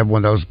 can I have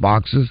one of those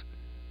boxes?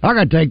 I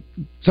got to take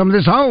some of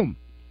this home.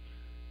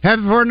 Have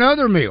it for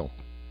another meal.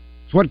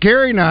 It's what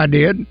Carrie and I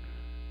did.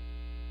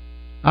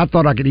 I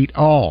thought I could eat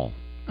all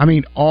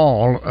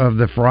of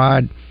the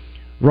fried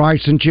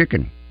rice and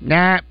chicken.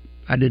 Nah,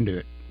 I didn't do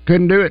it.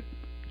 Couldn't do it.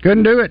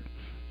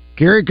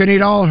 Carrie couldn't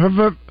eat all of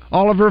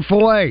her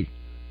filet,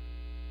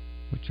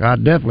 which I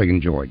definitely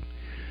enjoyed.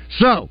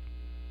 So,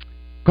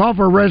 call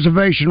for a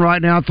reservation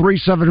right now,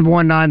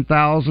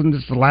 371-9000.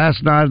 This is the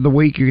last night of the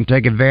week. You can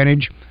take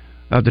advantage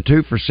of the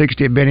 2 for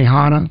 $60 at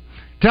Benihana.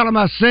 Tell them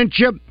I sent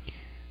you.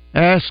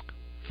 Ask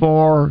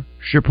for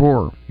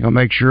Shapur. He'll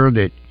make sure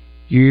that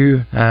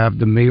you have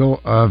the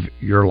meal of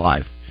your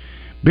life.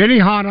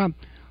 Benihana,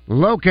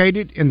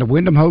 located in the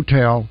Wyndham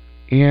Hotel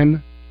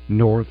in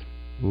North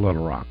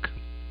Little Rock.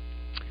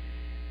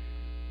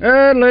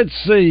 Let's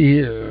see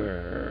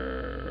here.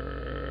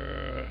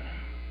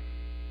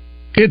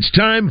 It's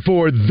time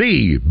for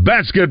the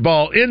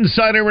Basketball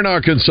Insider in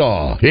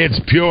Arkansas. It's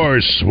Pure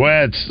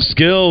Sweats,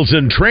 Skills,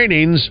 and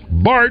Trainings,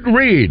 Bart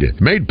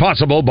Reed. Made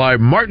possible by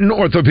Martin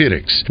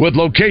Orthopedics. With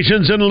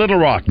locations in Little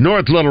Rock,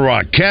 North Little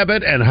Rock,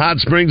 Cabot, and Hot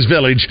Springs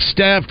Village.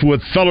 Staffed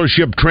with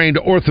fellowship-trained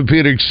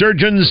orthopedic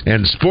surgeons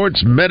and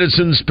sports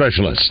medicine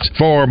specialists.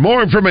 For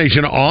more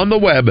information on the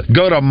web,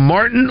 go to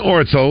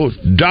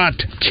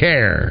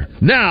martinortho.care.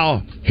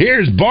 Now,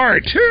 here's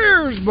Bart.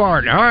 All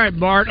right,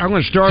 Bart, I'm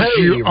going to start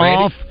you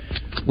off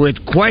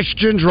with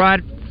questions right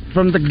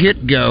from the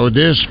get-go.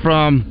 This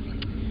from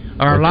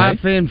our life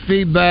and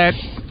feedback.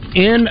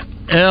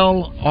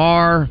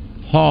 NLR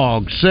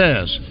Hog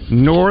says,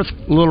 North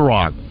Little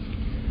Rock,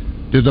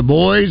 do the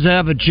boys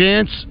have a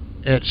chance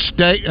at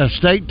a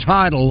state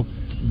title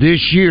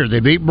this year? They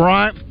beat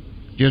Bryant,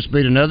 just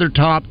beat another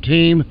top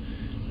team.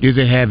 Do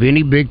they have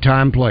any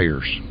big-time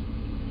players?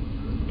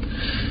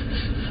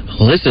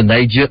 Listen,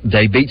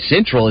 they beat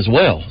Central as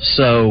well.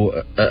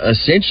 So,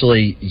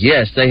 essentially,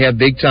 yes, they have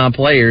big-time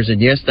players,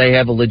 and yes, they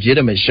have a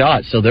legitimate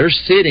shot. So they're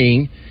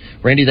sitting,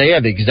 Randy, they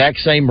have the exact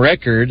same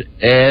record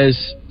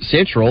as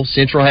Central.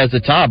 Central has the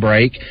tie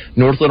break.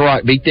 North Little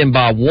Rock beat them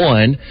by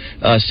 1.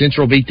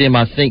 Central beat them,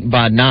 I think,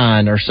 by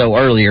 9 or so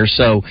earlier.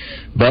 So,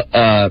 but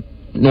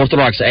North Little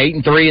Rock's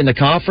 8-3 in the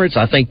conference.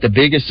 I think the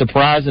biggest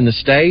surprise in the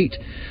state,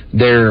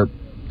 they're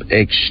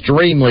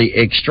extremely,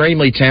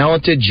 extremely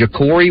talented.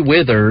 Ja'Cory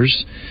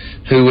Withers,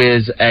 who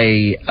is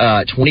a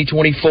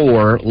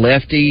 2024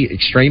 lefty,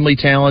 extremely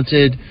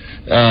talented,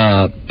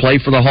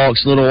 played for the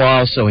Hawks a little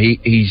while, so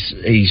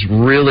he's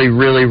really,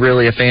 really,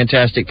 really a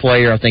fantastic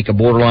player. I think a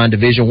borderline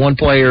Division I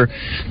player,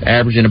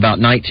 averaging about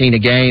 19 a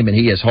game, and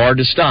he is hard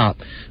to stop.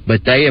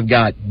 But they have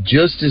got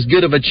just as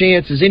good of a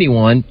chance as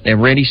anyone.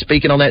 And Randy,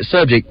 speaking on that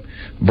subject,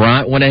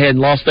 Bryant went ahead and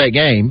lost that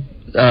game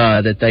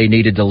that they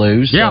needed to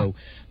lose. Yeah. So,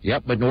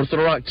 yep, but North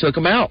Little Rock took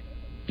them out.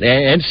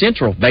 And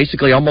Central,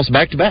 basically almost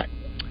back-to-back.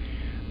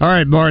 All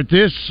right, Bart,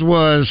 this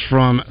was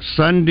from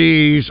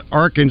Sunday's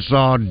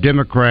Arkansas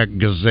Democrat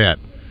Gazette.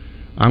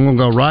 I'm going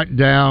to go right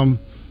down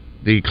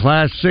the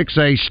Class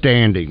 6A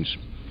standings.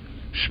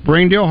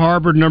 Springdale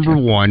Harbor, number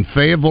 1.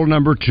 Fayetteville,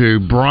 number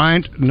 2.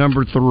 Bryant,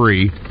 number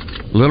 3.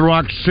 Little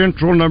Rock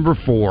Central, number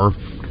 4.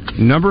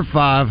 Number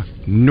 5,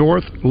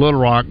 North Little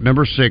Rock.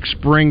 Number 6,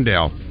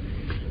 Springdale.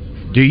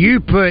 Do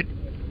you put...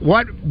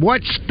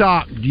 What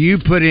stock do you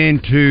put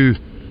into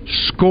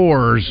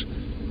scores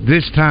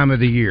this time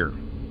of the year?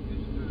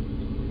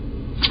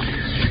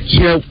 You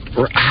know,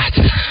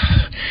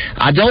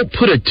 I don't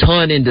put a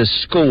ton into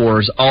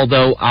scores,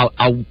 although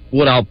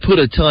what I'll put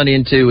a ton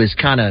into is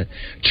kind of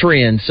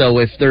trends. So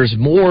if there's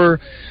more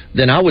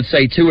than, I would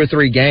say, 2 or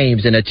 3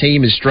 games and a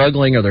team is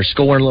struggling or they're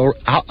scoring lower,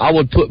 I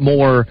would put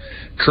more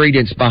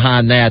credence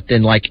behind that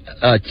than like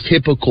a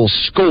typical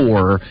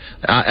score,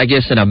 I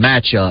guess, in a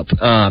matchup.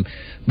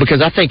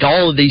 Because I think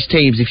all of these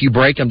teams, if you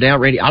break them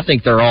down, Randy, I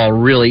think they're all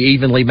really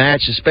evenly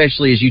matched,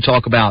 especially as you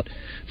talk about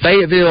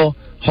Fayetteville,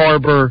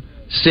 Harbor,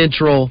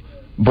 Central,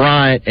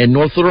 Bryant, and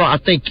North Little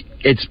Rock. I think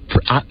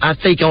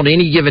on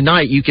any given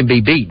night you can be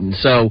beaten.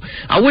 So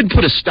I wouldn't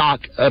put a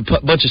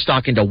bunch of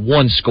stock into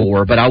one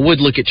score, but I would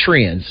look at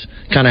trends,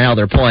 kind of how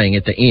they're playing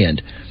at the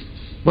end.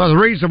 Well, the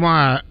reason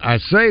why I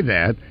say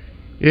that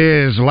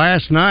is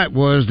last night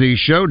was the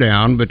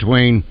showdown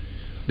between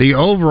the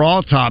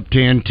overall top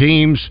 10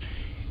 teams.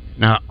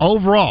 Now,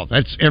 overall,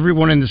 that's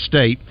everyone in the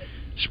state.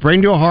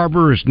 Springdale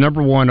Harbor is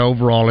number 1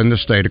 overall in the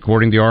state,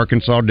 according to the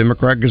Arkansas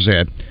Democrat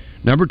Gazette.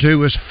 Number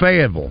 2 is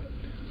Fayetteville.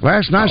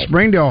 Last night,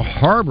 Springdale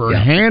Harbor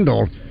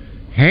handled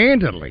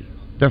handedly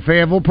the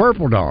Fayetteville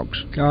Purple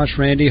Dogs. Gosh,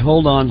 Randy,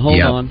 hold on.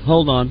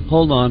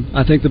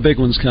 I think the big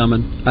one's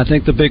coming.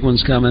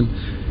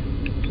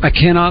 I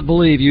cannot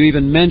believe you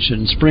even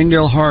mentioned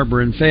Springdale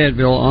Harbor and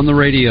Fayetteville on the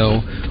radio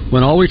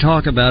when all we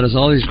talk about is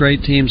all these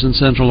great teams in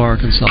Central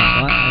Arkansas.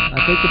 I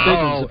think the big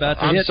one's about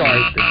to hit me.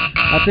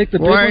 I think the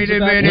big one's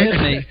about to hit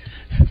me.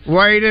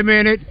 Wait a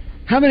minute.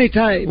 How many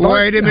times?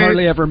 Bart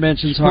hardly ever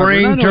mentions Harbor.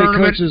 I know he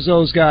coaches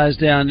those guys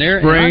down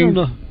there. I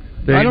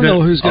don't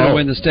know who's going to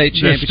win the state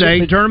championship. The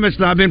state tournament's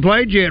not been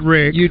played yet,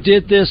 Rick. You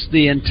did this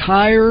the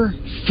entire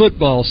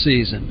football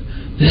season.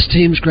 This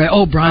team's great.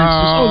 Oh,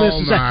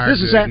 Brian says,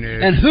 this is that.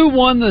 And who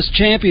won this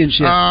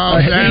championship?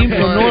 A team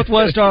from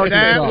Northwest Arkansas.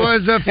 That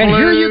was a fluke. And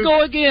here you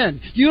go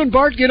again. You and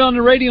Bart get on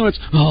the radio and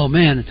it's,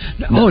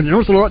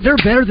 North Little Rock, they're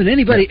better than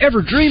anybody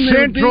ever dreamed they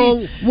would be.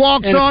 Central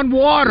walks on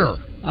water.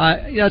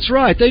 That's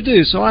right, they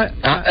do. So I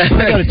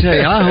got to tell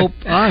you, I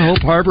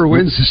hope Harbor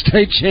wins the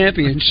state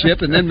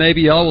championship, and then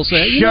maybe y'all will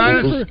say,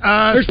 there's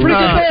pretty good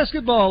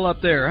basketball up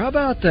there. How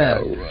about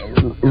that?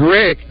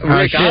 Rick,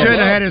 I should have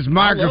had his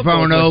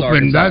microphone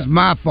open. That's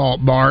my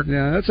fault, Bart.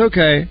 Yeah, that's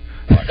okay.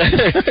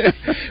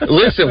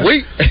 Listen,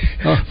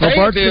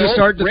 Bart's going to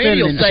start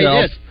defending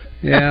himself.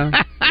 Yeah.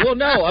 Well,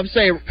 no, I'm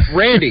saying,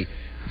 Randy,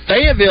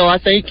 Fayetteville, I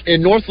think,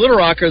 and North Little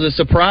Rock are the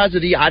surprise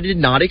of the. I did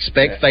not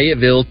expect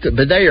Fayetteville,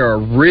 but they are a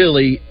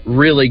really,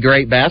 really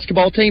great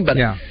basketball team. But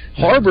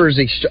Harbor's,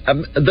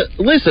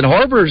 listen,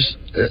 Harbor's.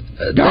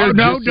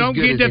 Don't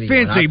get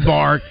defensive,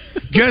 Bart.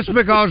 Just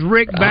because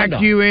Rick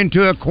backed you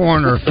into a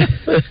corner.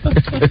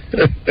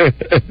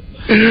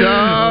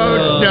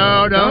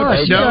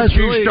 Don't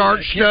you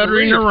start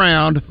stuttering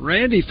around.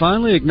 Randy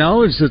finally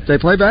acknowledged that they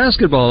play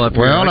basketball up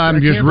here. Well,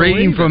 I'm just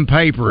reading from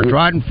paper. It's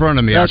right in front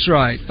of me. That's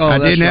right. I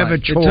didn't have a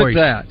choice.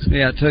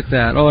 It took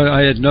that. Oh,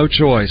 I had no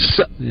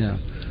choice. Yeah.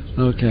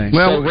 Okay.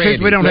 Well,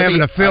 since we don't have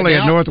an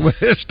affiliate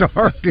Northwest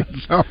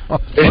Arkansas. Well,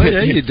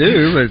 yeah, you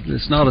do, but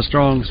it's not a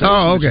strong.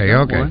 Okay.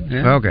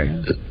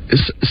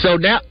 So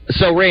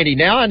Randy,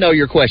 now I know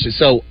your question.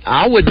 So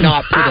I would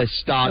not put a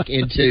stock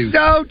into.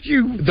 Don't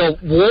you? The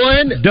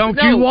one. Don't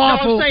you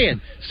waffle? No, I'm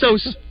saying. So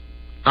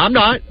I'm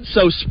not.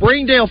 So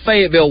Springdale,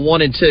 Fayetteville,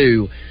 1 and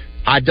 2.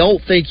 I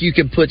don't think you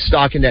can put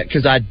stock in that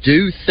because I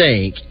do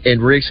think,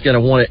 and Rick's going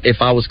to want it, if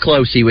I was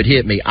close, he would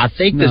hit me. I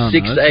think the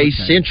 6A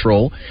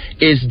Central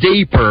is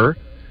deeper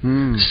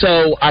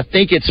So I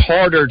think it's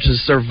harder to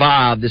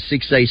survive the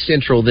 6A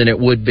Central than it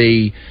would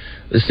be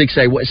the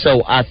 6A West.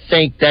 So I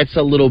think that's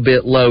a little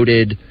bit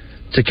loaded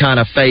to kind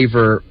of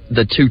favor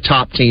the two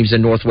top teams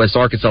in Northwest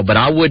Arkansas. But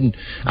I would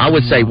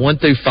say 1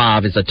 through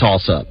 5 is a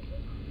toss-up.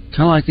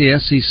 Kind of like the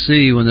SEC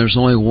when there's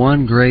only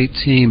one great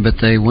team, but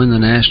they win the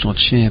national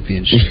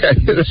championship.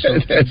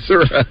 That's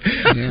right.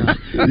 Yeah.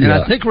 And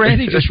I think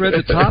Randy just read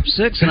the top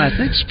 6, and I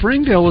think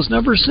Springdale was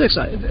number 6.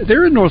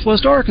 They're in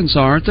Northwest Arkansas,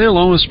 aren't they?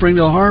 Along with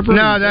Springdale Harbor.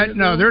 No,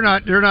 they're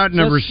not. They're not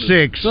number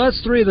 6. So that's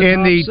 3 of the in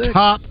top the 6.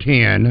 top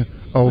 10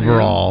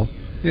 overall.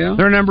 Yeah.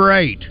 They're number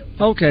 8.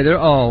 Okay.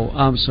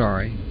 I'm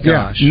sorry.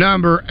 Gosh. Yeah,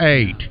 number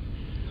 8.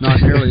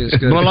 Not nearly as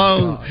good.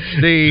 Below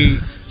the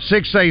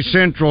 6A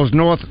Central's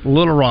North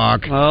Little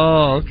Rock.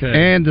 Oh,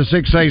 okay. And the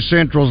 6A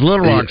Central's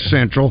Little Rock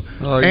Central.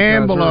 Oh,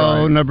 and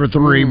below number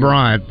 3,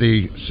 Bryant,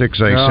 the 6A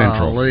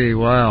Central. Golly,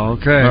 wow,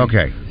 okay.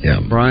 Okay. Yeah.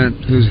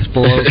 Bryant, who's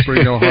below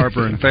Springdale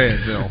Harbor and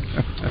Fayetteville.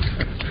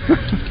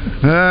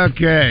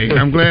 Okay.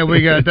 I'm glad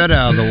we got that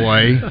out of the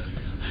way.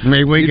 I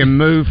mean, we can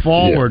move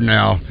forward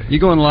now. You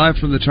going live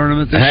from the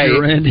tournament this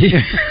year, Randy?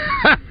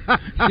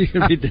 You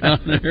can be down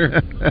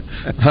there.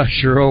 I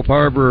sure hope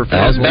Harbor.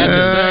 I was about to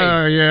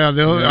say. Yeah.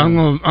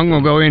 I'm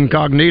gonna go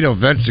incognito if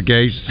that's the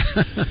case.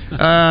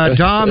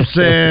 Tom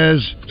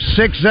says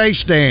 6A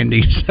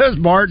standings. Does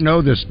Martin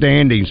know the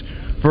standings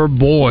for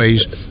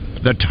boys?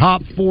 The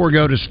top 4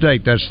 go to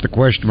state. That's the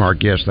question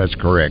mark. Yes, that's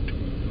correct.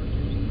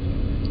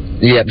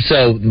 Yep.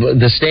 So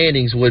the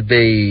standings would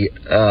be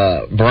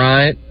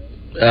Bryant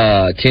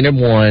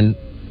 10-1.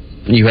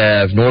 You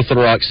have North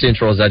Little Rock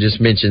Central, as I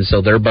just mentioned,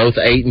 so they're both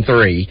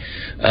 8-3.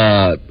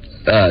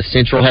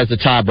 Central has the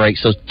tie break,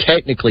 so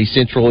technically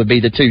Central would be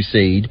the 2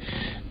 seed.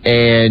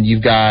 And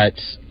you've got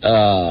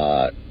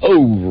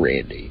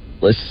Randy.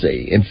 Let's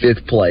see. In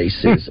 5th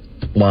place is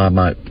I'm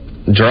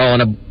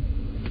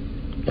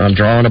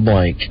drawing a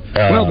blank.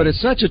 Well, but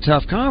it's such a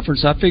tough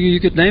conference. I figure you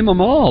could name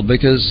them all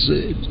because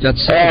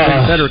that's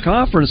a better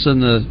conference than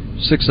the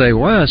 6A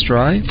West,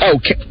 right? Oh,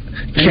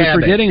 you're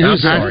forgetting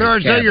who's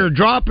sorry, you're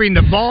dropping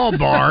the ball,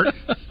 Bart.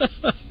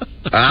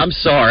 I'm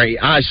sorry.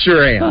 I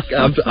sure am.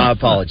 I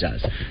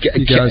apologize.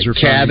 You guys are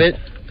Cabot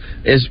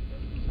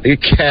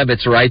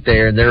Cabot's right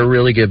there, and they're a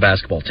really good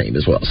basketball team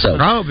as well. So,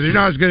 but they're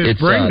not as good as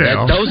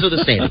Springdale. Those are the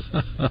standings.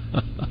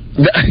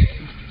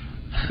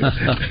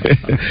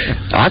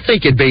 I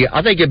think it'd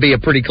be a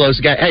pretty close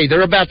game. Hey,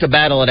 they're about to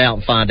battle it out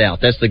and find out.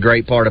 That's the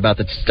great part about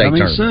the state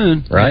tournament.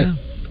 Soon, right? Yeah,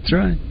 that's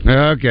right.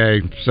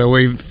 Okay, so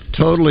we've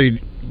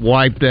totally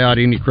wiped out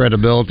any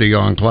credibility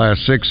on Class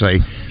 6A.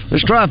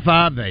 Let's try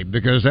 5A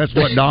because that's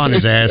what Don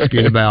is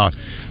asking about.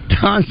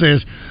 Don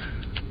says,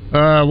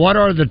 "What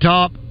are the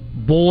top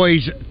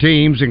boys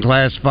teams in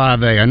Class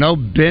 5A? I know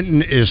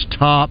Benton is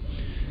top,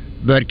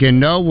 but can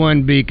no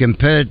one be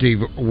competitive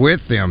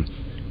with them?"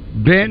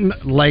 Benton,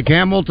 Lake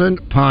Hamilton,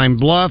 Pine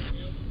Bluff,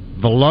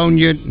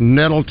 Valonia,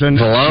 Nettleton,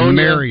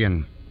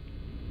 Marion.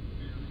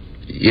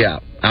 Yeah,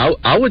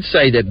 I would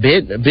say that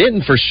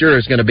Benton for sure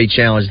is going to be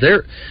challenged.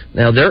 They're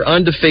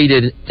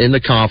undefeated in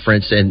the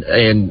conference,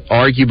 and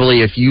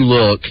arguably, if you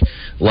look,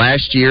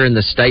 last year in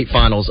the state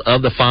finals,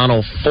 of the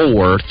Final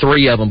 4,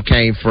 3 of them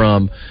came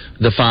from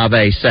the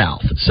 5A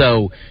South.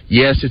 So,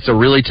 yes, it's a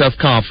really tough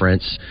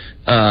conference.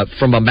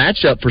 From a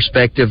matchup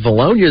perspective,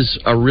 Valonia's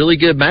a really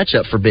good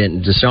matchup for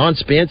Benton. Deshaun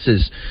Spence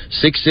is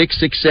 6'6",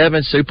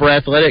 6'7", super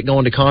athletic,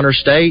 going to Connor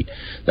State.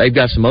 They've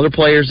got some other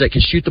players that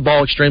can shoot the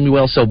ball extremely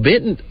well. So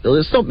Benton,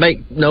 let's don't make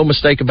no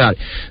mistake about it,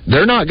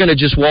 they're not going to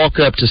just walk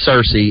up to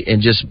Searcy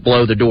and just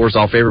blow the doors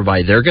off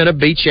everybody. They're going to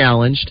be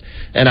challenged,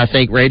 and I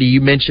think, Randy,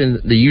 you mentioned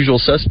the usual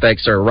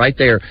suspects are right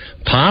there.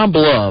 Pine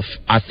Bluff,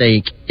 I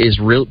think, is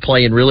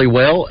playing really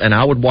well, and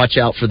I would watch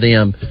out for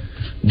them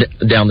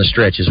down the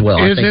stretch as well.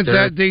 Isn't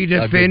that the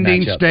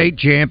defending state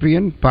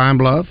champion, Pine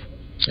Bluff?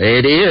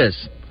 It is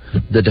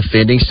the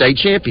defending state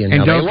champion.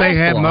 And don't they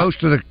have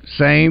most of the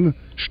same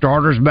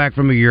starters back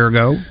from a year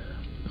ago?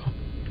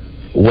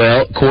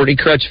 Well, Courtney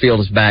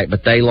Crutchfield is back,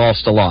 but they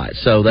lost a lot.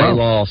 So they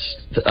lost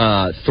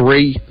 4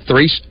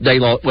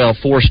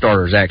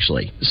 starters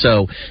actually.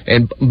 So,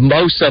 and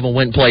most of them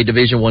went and played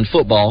Division I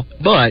football,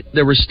 but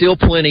there was still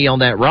plenty on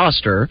that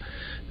roster.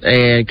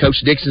 And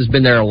Coach Dixon's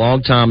been there a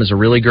long time, is a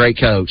really great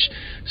coach.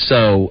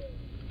 So,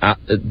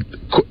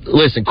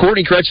 listen,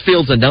 Courtney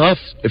Crutchfield's enough.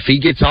 If he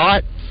gets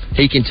hot,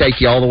 he can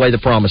take you all the way to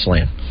the promised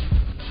land.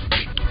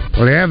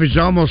 Well, they averaged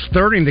almost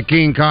 30 in the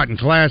King Cotton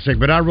Classic,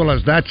 but I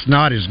realize that's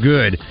not as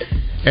good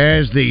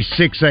as the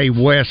 6A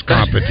West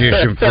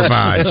competition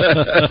provides.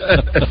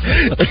 That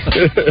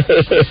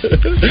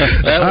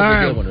was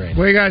a good one, Randy.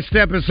 We got to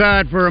step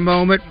aside for a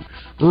moment.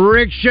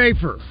 Rick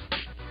Shaeffer.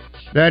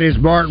 That is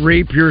Bart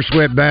Reed, Pure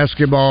Sweat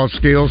basketball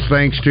skills,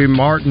 thanks to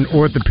Martin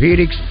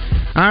Orthopedics.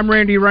 I'm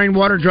Randy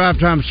Rainwater. Drive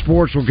Time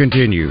Sports will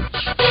continue.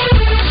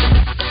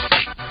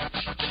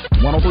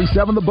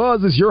 103.7 The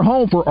Buzz is your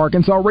home for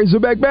Arkansas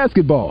Razorback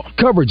basketball.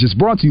 Coverage is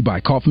brought to you by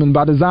Kaufman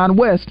by Design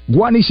West,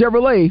 Gwatney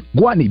Chevrolet,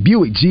 Gwatney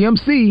Buick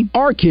GMC,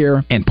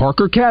 R-Care, and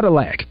Parker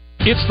Cadillac.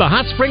 It's the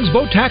Hot Springs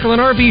Boat Tackle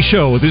and RV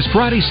Show this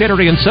Friday,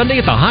 Saturday, and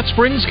Sunday at the Hot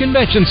Springs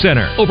Convention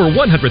Center. Over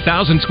 100,000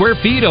 square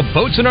feet of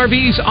boats and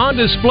RVs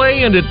on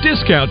display and at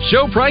discount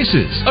show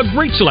prices. A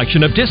great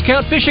selection of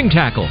discount fishing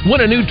tackle. Win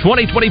a new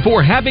 2024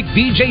 Havoc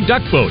VJ Duck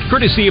Boat,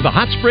 courtesy of the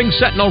Hot Springs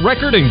Sentinel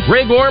Record and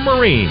Gregor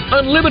Marine.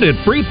 Unlimited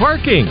free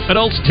parking.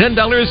 Adults $10,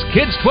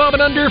 kids 12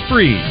 and under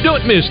free.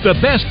 Don't miss the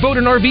best boat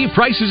and RV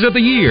prices of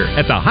the year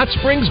at the Hot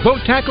Springs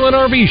Boat Tackle and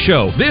RV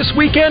Show this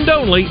weekend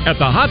only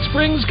at the Hot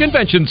Springs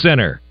Convention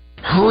Center.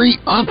 Hurry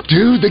up,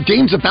 dude. The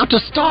game's about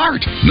to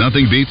start.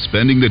 Nothing beats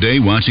spending the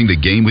day watching the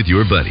game with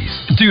your buddies.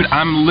 Dude,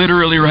 I'm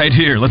literally right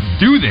here. Let's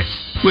do this.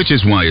 Which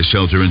is why a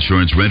shelter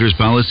insurance renter's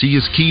policy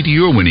is key to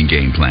your winning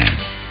game plan.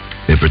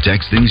 It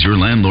protects things your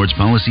landlord's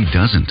policy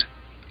doesn't.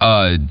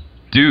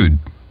 Dude,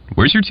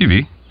 where's your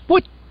TV?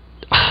 What?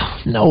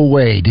 Oh, no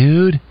way,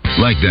 dude.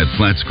 Like that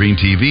flat screen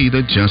TV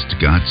that just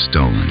got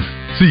stolen.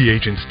 See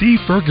Agent Steve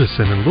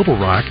Ferguson in Little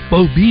Rock,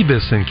 Bo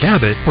Beavis in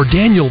Cabot, or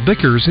Daniel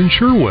Vickers in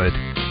Sherwood.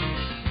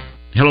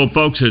 Hello,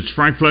 folks. It's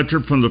Frank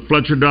Fletcher from the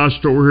Fletcher Dodge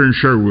store here in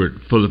Sherwood.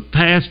 For the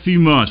past few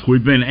months,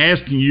 we've been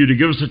asking you to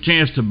give us a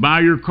chance to buy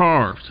your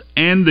cars,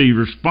 and the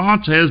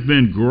response has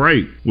been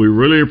great. We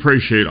really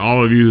appreciate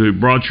all of you who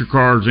brought your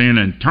cars in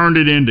and turned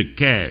it into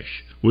cash.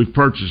 We've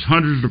purchased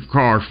hundreds of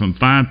cars from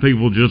fine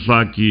people just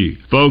like you.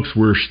 Folks,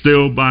 we're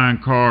still buying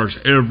cars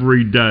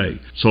every day.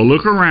 So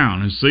look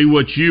around and see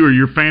what you or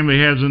your family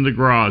has in the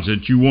garage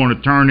that you want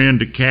to turn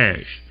into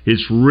cash.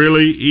 It's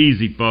really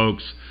easy,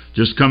 folks.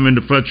 Just come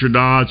into Fletcher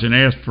Dodge and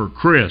ask for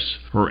Chris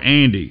or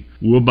Andy.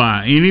 We'll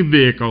buy any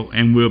vehicle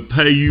and we'll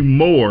pay you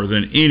more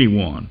than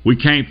anyone. We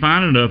can't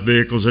find enough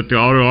vehicles at the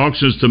auto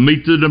auctions to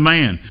meet the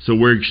demand, so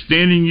we're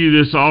extending you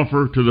this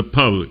offer to the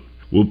public.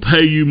 We'll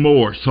pay you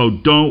more, so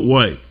don't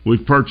wait.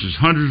 We've purchased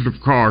hundreds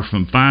of cars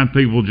from fine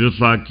people just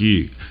like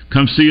you.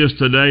 Come see us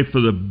today for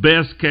the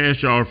best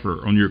cash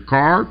offer on your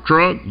car,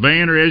 truck,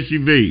 van, or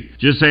SUV.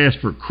 Just ask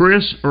for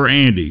Chris or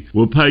Andy.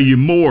 We'll pay you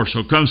more,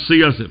 so come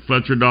see us at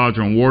Fletcher Dodge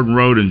on Warden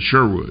Road in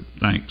Sherwood.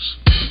 Thanks.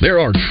 There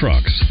are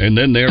trucks, and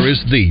then there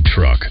is the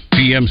truck.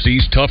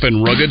 GMC's tough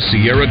and rugged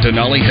Sierra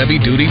Denali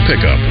heavy-duty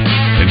pickup.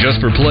 And just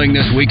for playing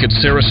this week at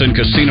Saracen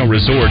Casino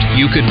Resort,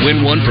 you could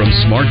win one from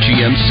Smart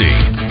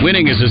GMC.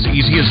 Winning is as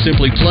easy as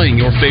simply playing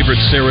your favorite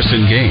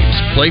Saracen games.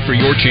 Play for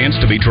your chance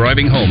to be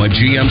driving home a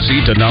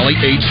GMC Denali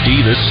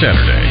HD this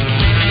Saturday.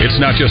 It's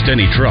not just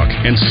any truck,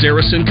 and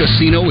Saracen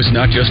Casino is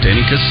not just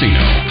any casino.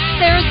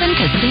 Saracen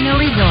Casino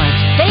Resort,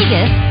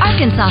 Vegas,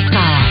 Arkansas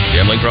style.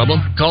 Gambling problem?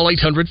 Call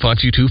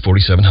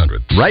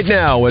 800-522-4700. Right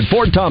now at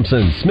Fort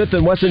Thompson, Smith &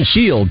 Wesson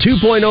Shield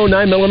 2.0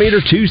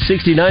 9mm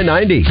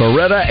 $269.90.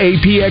 Beretta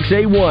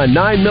APXA1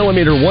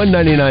 9mm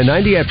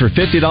 $199.90 after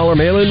 $50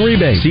 mail-in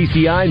rebate.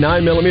 CCI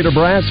 9mm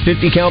brass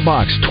 50 count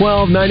box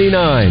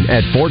 $12.99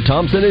 at Fort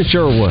Thompson in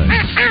Sherwood.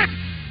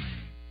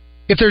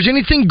 If there's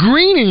anything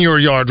green in your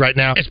yard right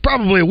now, it's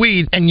probably a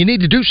weed, and you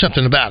need to do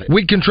something about it.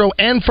 Weed control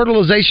and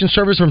fertilization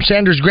service from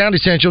Sanders Ground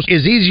Essentials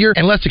is easier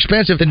and less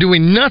expensive than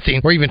doing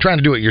nothing or even trying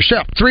to do it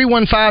yourself.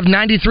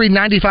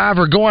 315-9395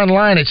 or go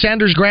online at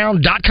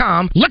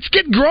sandersground.com. Let's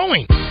get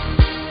growing.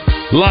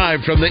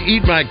 Live from the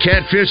Eat My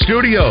Catfish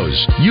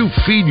studios, you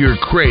feed your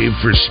crave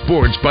for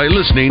sports by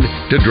listening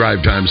to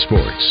Drive Time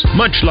Sports.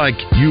 Much like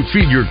you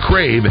feed your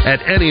crave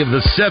at any of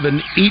the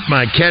 7 Eat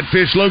My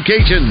Catfish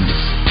locations.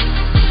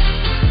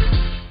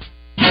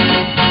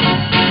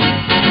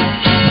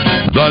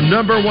 The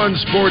 #1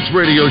 sports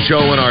radio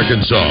show in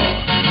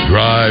Arkansas.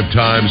 Drive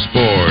Time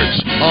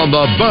Sports on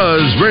the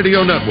Buzz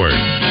Radio Network.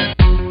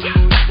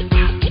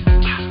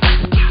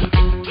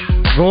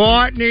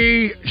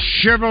 Gwatney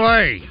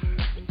Chevrolet.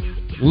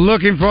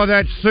 Looking for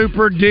that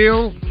super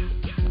deal?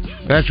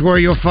 That's where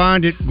you'll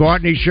find it.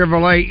 Gwatney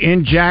Chevrolet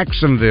in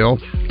Jacksonville.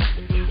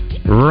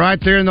 Right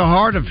there in the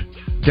heart of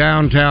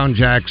downtown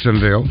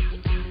Jacksonville.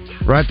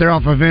 Right there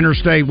off of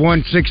Interstate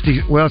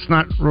 160. Well, it's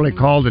not really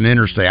called an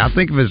interstate. I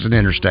think of it as an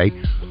interstate.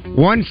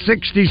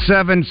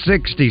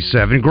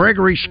 16767,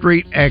 Gregory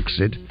Street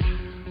exit.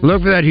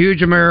 Look for that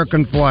huge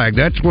American flag.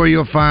 That's where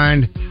you'll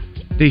find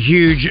the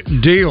huge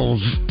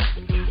deals,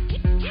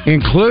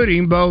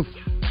 including both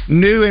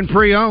new and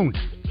pre-owned.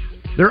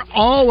 They're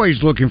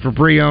always looking for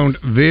pre-owned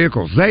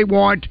vehicles. They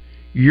want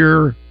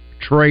your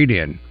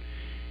trade-in.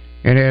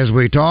 And as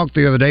we talked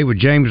the other day with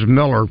James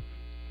Miller,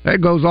 that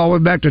goes all the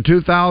way back to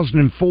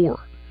 2004.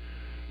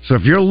 So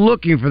if you're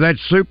looking for that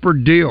super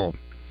deal,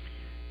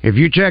 if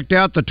you checked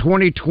out the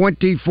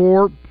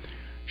 2024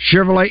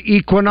 Chevrolet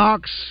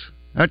Equinox,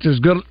 that's as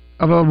good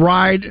of a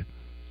ride.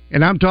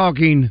 And I'm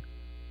talking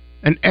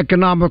an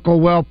economical,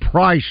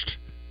 well-priced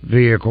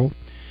vehicle.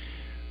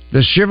 The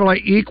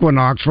Chevrolet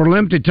Equinox, for a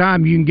limited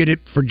time, you can get it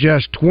for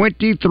just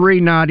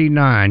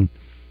 $23.99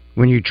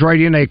 when you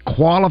trade in a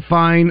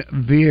qualifying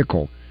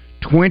vehicle.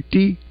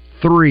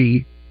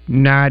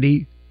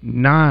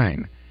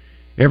 $23.99.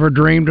 Ever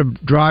dreamed of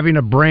driving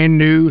a brand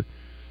new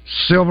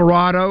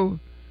Silverado?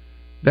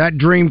 That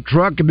dream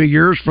truck could be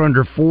yours for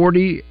under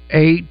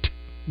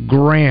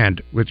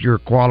 $48,000 with your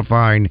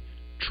qualifying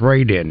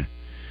trade-in.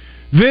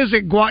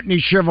 Visit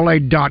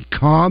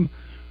GwatneyChevrolet.com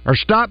or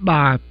stop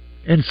by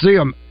and see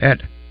them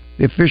at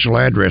the official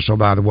address,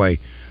 by the way,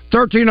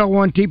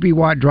 1301 T.P.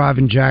 White Drive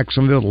in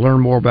Jacksonville to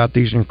learn more about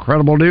these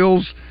incredible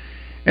deals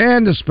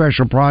and the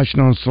special pricing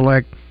on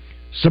select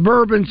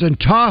Suburbans and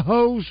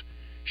Tahoes.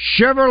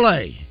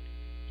 Chevrolet.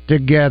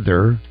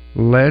 Together,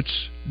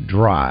 let's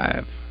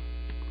drive.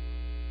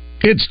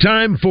 It's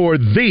time for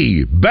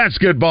the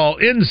Basketball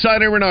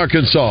Insider in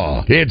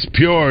Arkansas. It's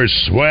pure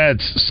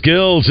sweats,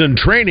 skills, and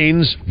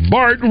trainings.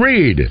 Bart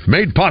Reed,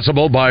 made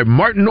possible by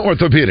Martin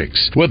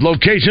Orthopedics, with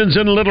locations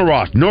in Little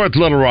Rock, North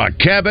Little Rock,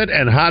 Cabot,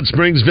 and Hot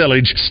Springs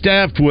Village,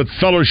 staffed with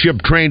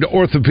fellowship-trained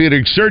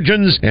orthopedic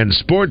surgeons and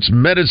sports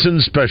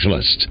medicine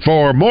specialists.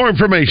 For more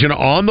information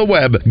on the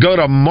web, go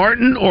to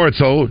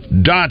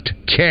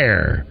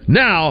martinortho.care.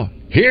 Now,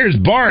 here's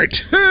Bart.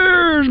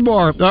 Here's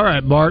Bart. All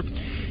right, Bart.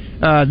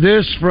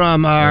 This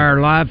from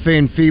our live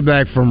fan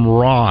feedback from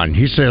Ron.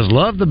 He says,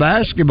 love the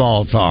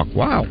basketball talk.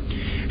 Wow.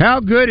 How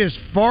good is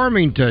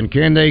Farmington?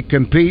 Can they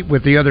compete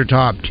with the other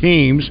top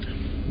teams?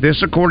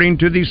 This according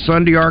to the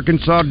Sunday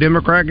Arkansas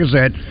Democrat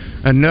Gazette.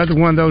 Another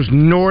one of those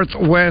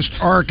Northwest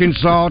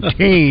Arkansas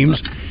teams.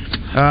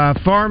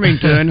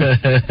 Farmington,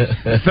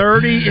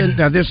 30.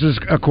 Now, this is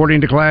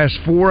according to Class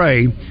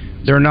 4A.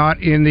 They're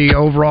not in the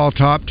overall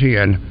top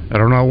 10. I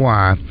don't know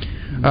why.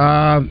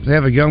 They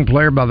have a young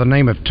player by the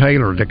name of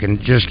Taylor that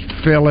can just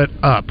fill it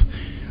up.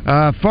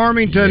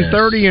 Farmington, yes.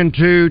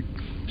 30-2.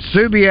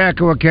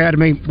 Subiaco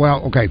Academy.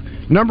 Well, okay.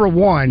 Number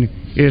 1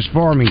 is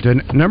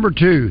Farmington. Number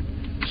 2,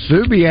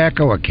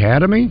 Subiaco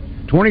Academy,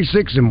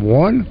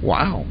 26-1.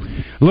 Wow.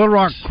 Little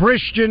Rock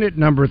Christian at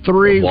number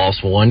 3.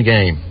 Lost one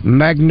game.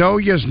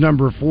 Magnolia's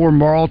number 4.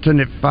 Marlton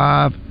at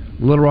 5.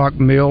 Little Rock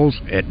Mills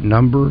at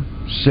number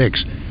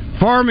 6.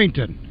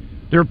 Farmington,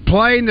 they're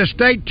playing the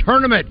state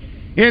tournament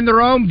in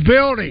their own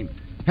building.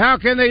 How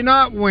can they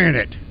not win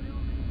it?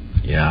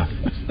 Yeah.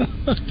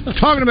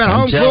 Talking about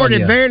home court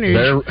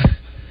advantage.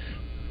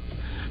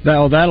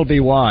 That'll be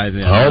why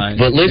then.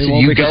 But listen,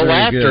 you go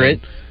after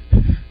it.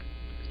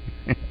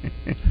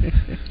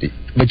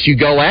 But you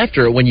go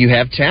after it when you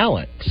have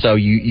talent. So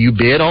you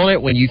bid on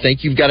it when you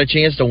think you've got a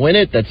chance to win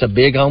it. That's a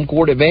big home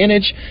court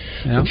advantage.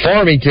 Yeah.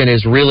 Farmington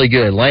is really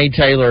good. Lane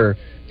Taylor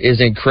is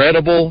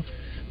incredible.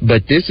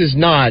 But this is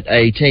not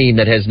a team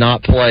that has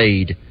not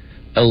played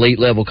elite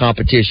level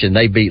competition.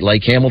 They beat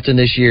Lake Hamilton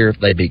this year.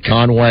 They beat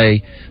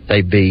Conway.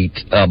 They beat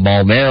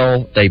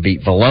Maumelle. They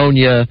beat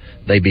Valonia.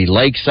 They beat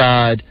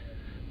Lakeside.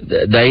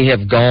 They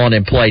have gone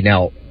and played.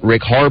 Now,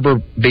 Rick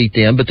Harbor beat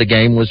them, but the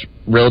game was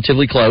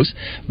relatively close.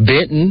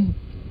 Benton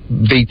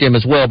beat them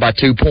as well by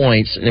 2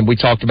 points, and we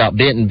talked about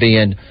Benton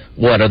being,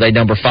 what, are they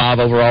number 5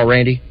 overall,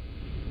 Randy?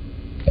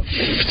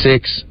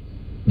 6?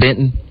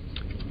 Benton?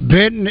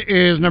 Benton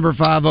is number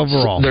 5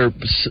 overall.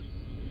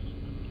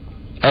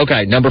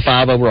 Okay, number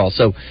 5 overall.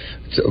 So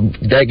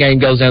that game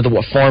goes down to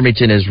what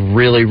Farmington is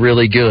really,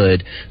 really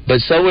good. But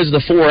so is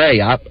the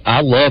 4A.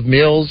 I love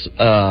Mills.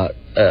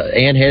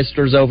 Ann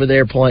Hester's over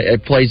there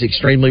plays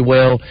extremely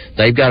well.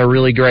 They've got a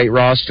really great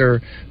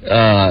roster.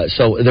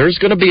 So there's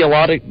going to be a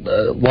lot of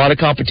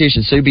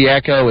competition.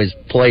 Subiaco has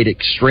played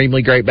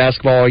extremely great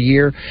basketball all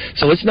year.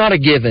 So it's not a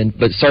given,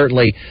 but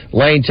certainly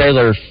Lane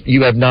Taylor, if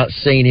you have not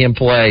seen him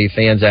play,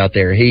 fans out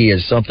there, he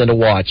is something to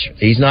watch.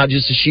 He's not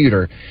just a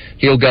shooter.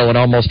 He'll go and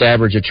almost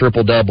average a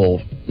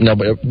triple-double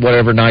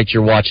whatever night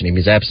you're watching him.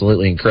 He's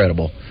absolutely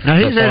incredible. Now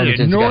he's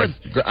in North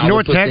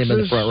Texas. Them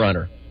in the front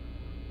runner.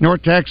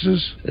 North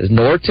Texas?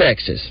 North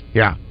Texas.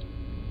 Yeah.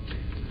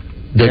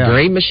 The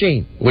Green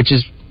Machine, which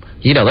is,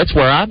 that's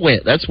where I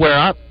went. That's where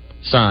I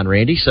signed,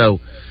 Randy.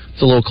 So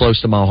it's a little close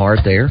to my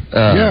heart there.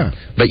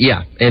 But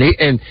yeah,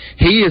 and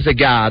he is a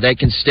guy that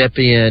can step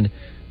in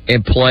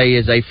and play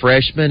as a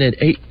freshman, and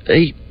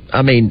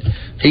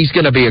he's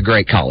going to be a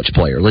great college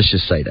player. Let's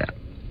just say that.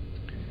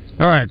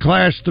 All right,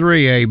 Class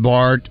 3A,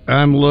 Bart.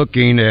 I'm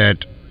looking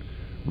at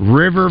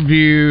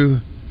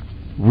Riverview,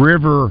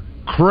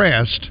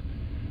 Rivercrest,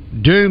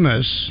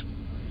 Dumas,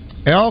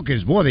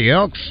 Elkins. Boy, the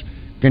Elks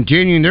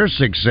continuing their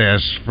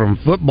success from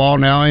football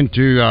now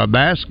into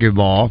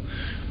basketball.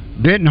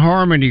 Benton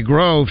Harmony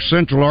Grove,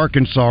 Central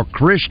Arkansas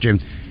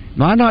Christian.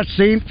 Am I not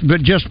seeing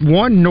but just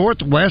one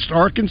Northwest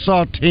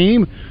Arkansas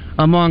team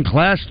among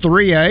Class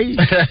 3A?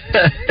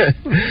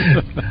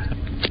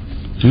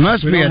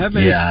 Must be a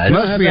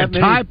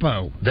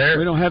typo.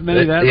 We don't have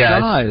many that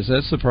size.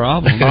 That's the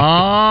problem.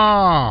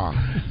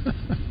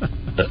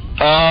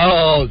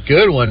 Oh,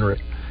 good one, Rick.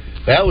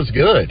 That was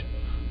good.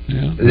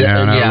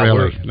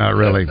 Not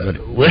really. But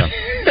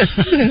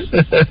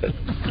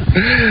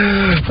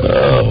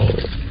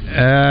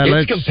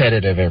it's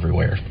competitive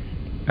everywhere.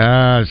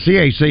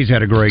 CAC's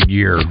had a great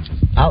year.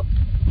 I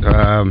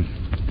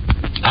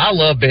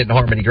love Benton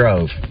Harmony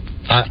Grove.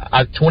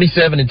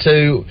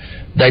 27-2.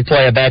 They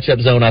play a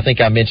matchup zone. I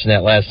think I mentioned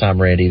that last time,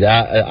 Randy.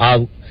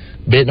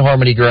 Benton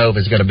Harmony Grove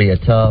is going to be a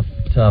tough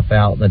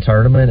out in the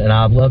tournament, and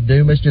I love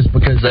Dumas just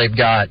because they've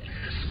got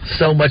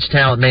so much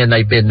talent. Man,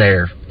 they've been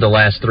there the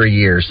last 3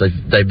 years.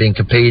 They've been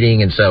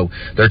competing, and so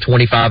they're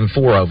 25-4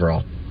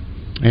 overall.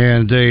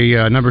 And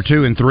the number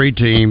 2 and 3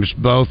 teams,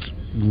 both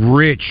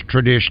rich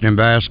tradition in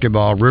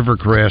basketball.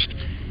 Rivercrest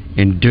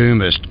in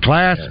Dumas.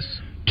 Class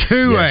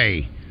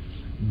 2A,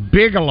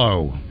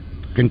 Bigelow,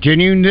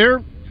 continuing their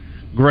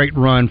great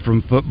run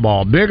from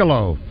football.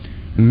 Bigelow,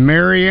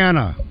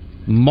 Mariana,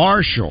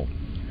 Marshall,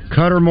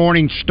 Cutter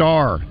Morning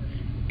Star,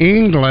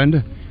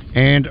 England,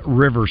 and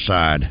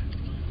Riverside.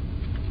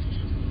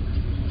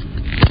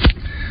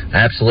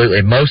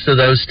 Absolutely. Most of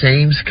those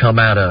teams come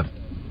out of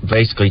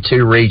basically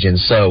two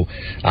regions. So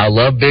I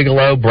love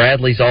Bigelow.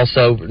 Bradley's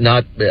also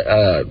not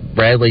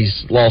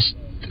Bradley's lost,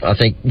 I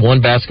think,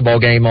 one basketball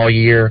game all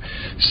year.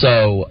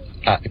 So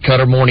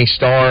Cutter Morning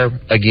Star,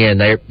 again,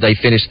 they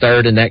finished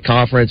third in that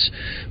conference,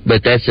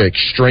 but that's an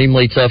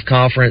extremely tough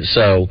conference.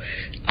 So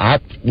I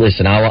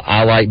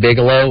like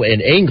Bigelow,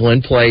 and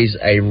England plays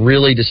a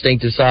really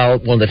distinctive style,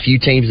 one of the few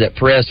teams that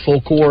press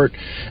full court,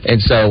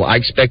 and so I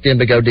expect them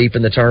to go deep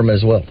in the tournament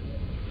as well.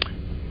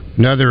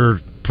 Another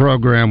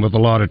program with a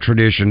lot of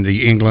tradition,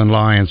 the England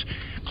Lions.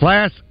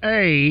 Class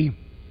A,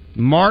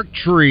 Mark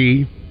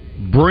Tree,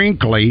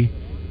 Brinkley,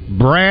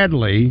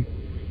 Bradley,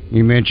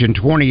 you mentioned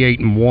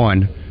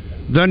 28-1.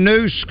 The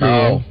new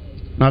school,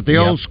 not the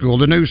old school,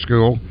 the new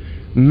school,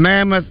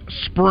 Mammoth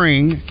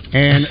Spring,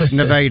 and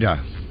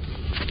Nevada.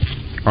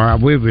 All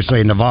right, we would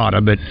say Nevada,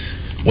 but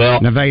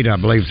Nevada, I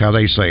believe is how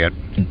they say it.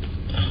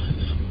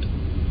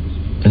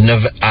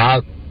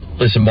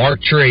 Listen,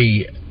 Mark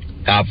Tree,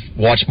 I've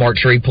watched Mark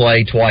Tree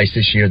play twice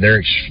this year.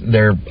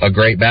 They're a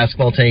great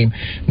basketball team.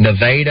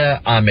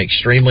 Nevada, I'm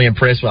extremely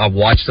impressed with. I've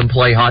watched them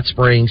play Hot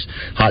Springs.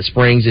 Hot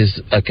Springs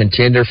is a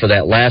contender for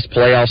that last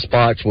playoff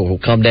spot, which will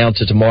come down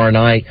to tomorrow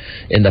night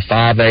in the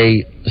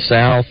 5A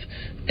South.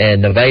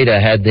 And Nevada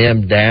had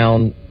them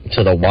down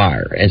to the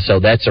wire. And so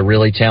that's a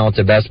really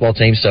talented basketball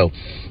team. So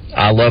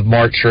I love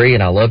Mark Tree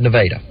and I love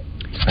Nevada.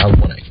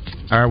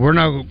 All right, we're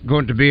not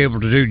going to be able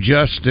to do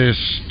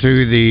justice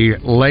to the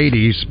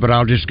ladies, but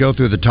I'll just go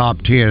through the top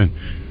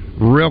 10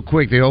 real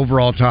quick. The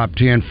overall top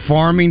 10: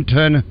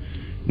 Farmington,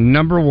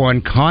 number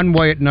 1;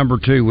 Conway at number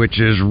 2, which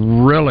has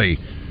really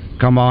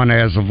come on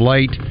as of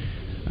late.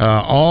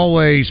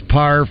 Always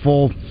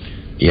powerful.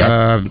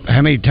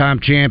 How many time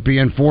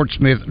champion? Fort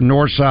Smith,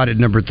 Northside at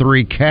number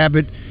 3;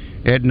 Cabot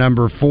at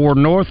number 4;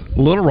 North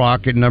Little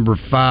Rock at number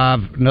 5.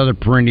 Another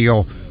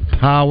perennial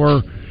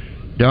power.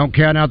 Don't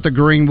count out the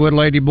Greenwood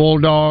Lady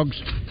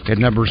Bulldogs at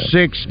number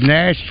 6.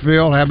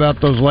 Nashville, how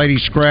about those Lady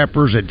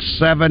Scrappers at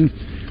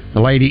 7? The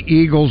Lady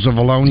Eagles of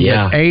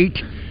Alonia at 8.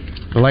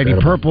 The Lady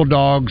Purple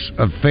Dogs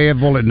of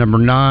Fayetteville at number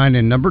 9.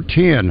 And number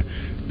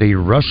 10, the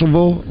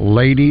Russellville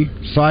Lady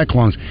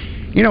Cyclones.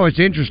 You know, it's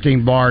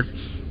interesting, Bart.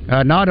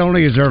 Not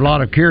only is there a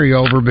lot of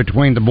carryover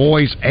between the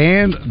boys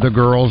and the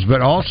girls,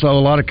 but also a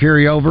lot of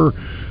carryover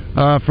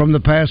from the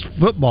past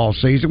football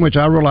season, which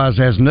I realize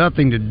has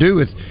nothing to do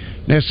with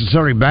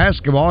necessarily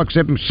basketball,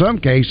 except in some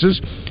cases,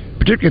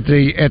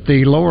 particularly at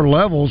the lower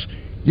levels,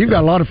 you've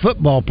got a lot of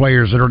football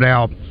players that are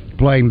now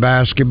playing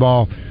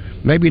basketball.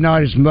 Maybe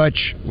not as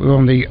much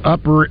on the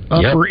upper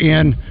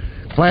end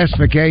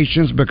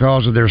classifications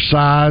because of their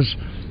size,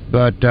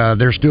 but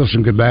there's still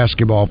some good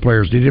basketball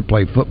players. They did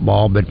play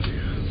football, but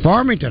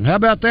Farmington, how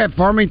about that?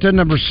 Farmington,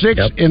 number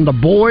 6 in the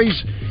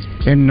boys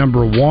and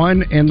number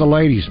 1 in the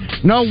ladies.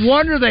 No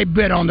wonder they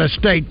bid on the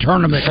state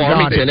tournament.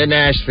 Farmington and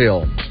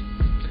Nashville.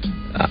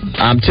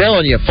 I'm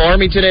telling you,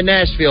 Farmington and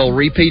Nashville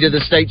repeated the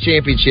state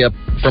championship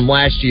from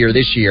last year,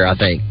 this year, I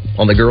think,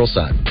 on the girls'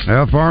 side.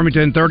 Well,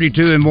 Farmington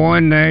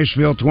 32-1,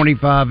 Nashville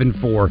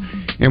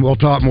 25-4, and we'll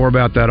talk more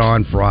about that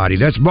on Friday.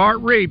 That's Bart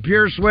Reed,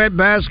 Pure Sweat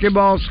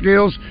Basketball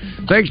Skills.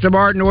 Thanks to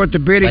Barton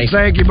Orthopedics.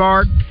 Thank you,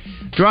 Bart.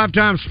 Drive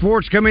Time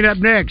Sports coming up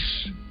next.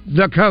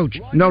 The coach,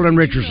 Nolan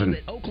Richardson.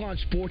 Oaklawn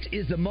Sports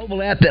is the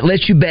mobile app that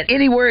lets you bet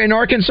anywhere in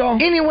Arkansas.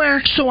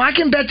 Anywhere, so I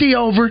can bet the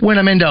over when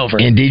I'm in Dover.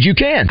 Indeed you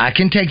can. I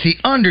can take the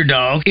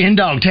underdog in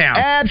Dogtown.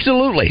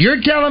 Absolutely.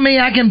 You're telling me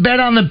I can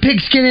bet on the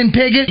Pigskin and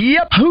Piggott?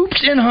 Yep.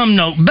 Hoops in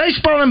Humnoke,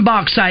 baseball in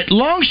Bauxite,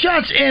 long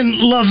shots in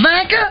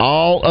Lavanka?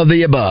 All of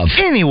the above.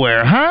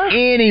 Anywhere, huh?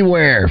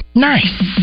 Anywhere. Nice.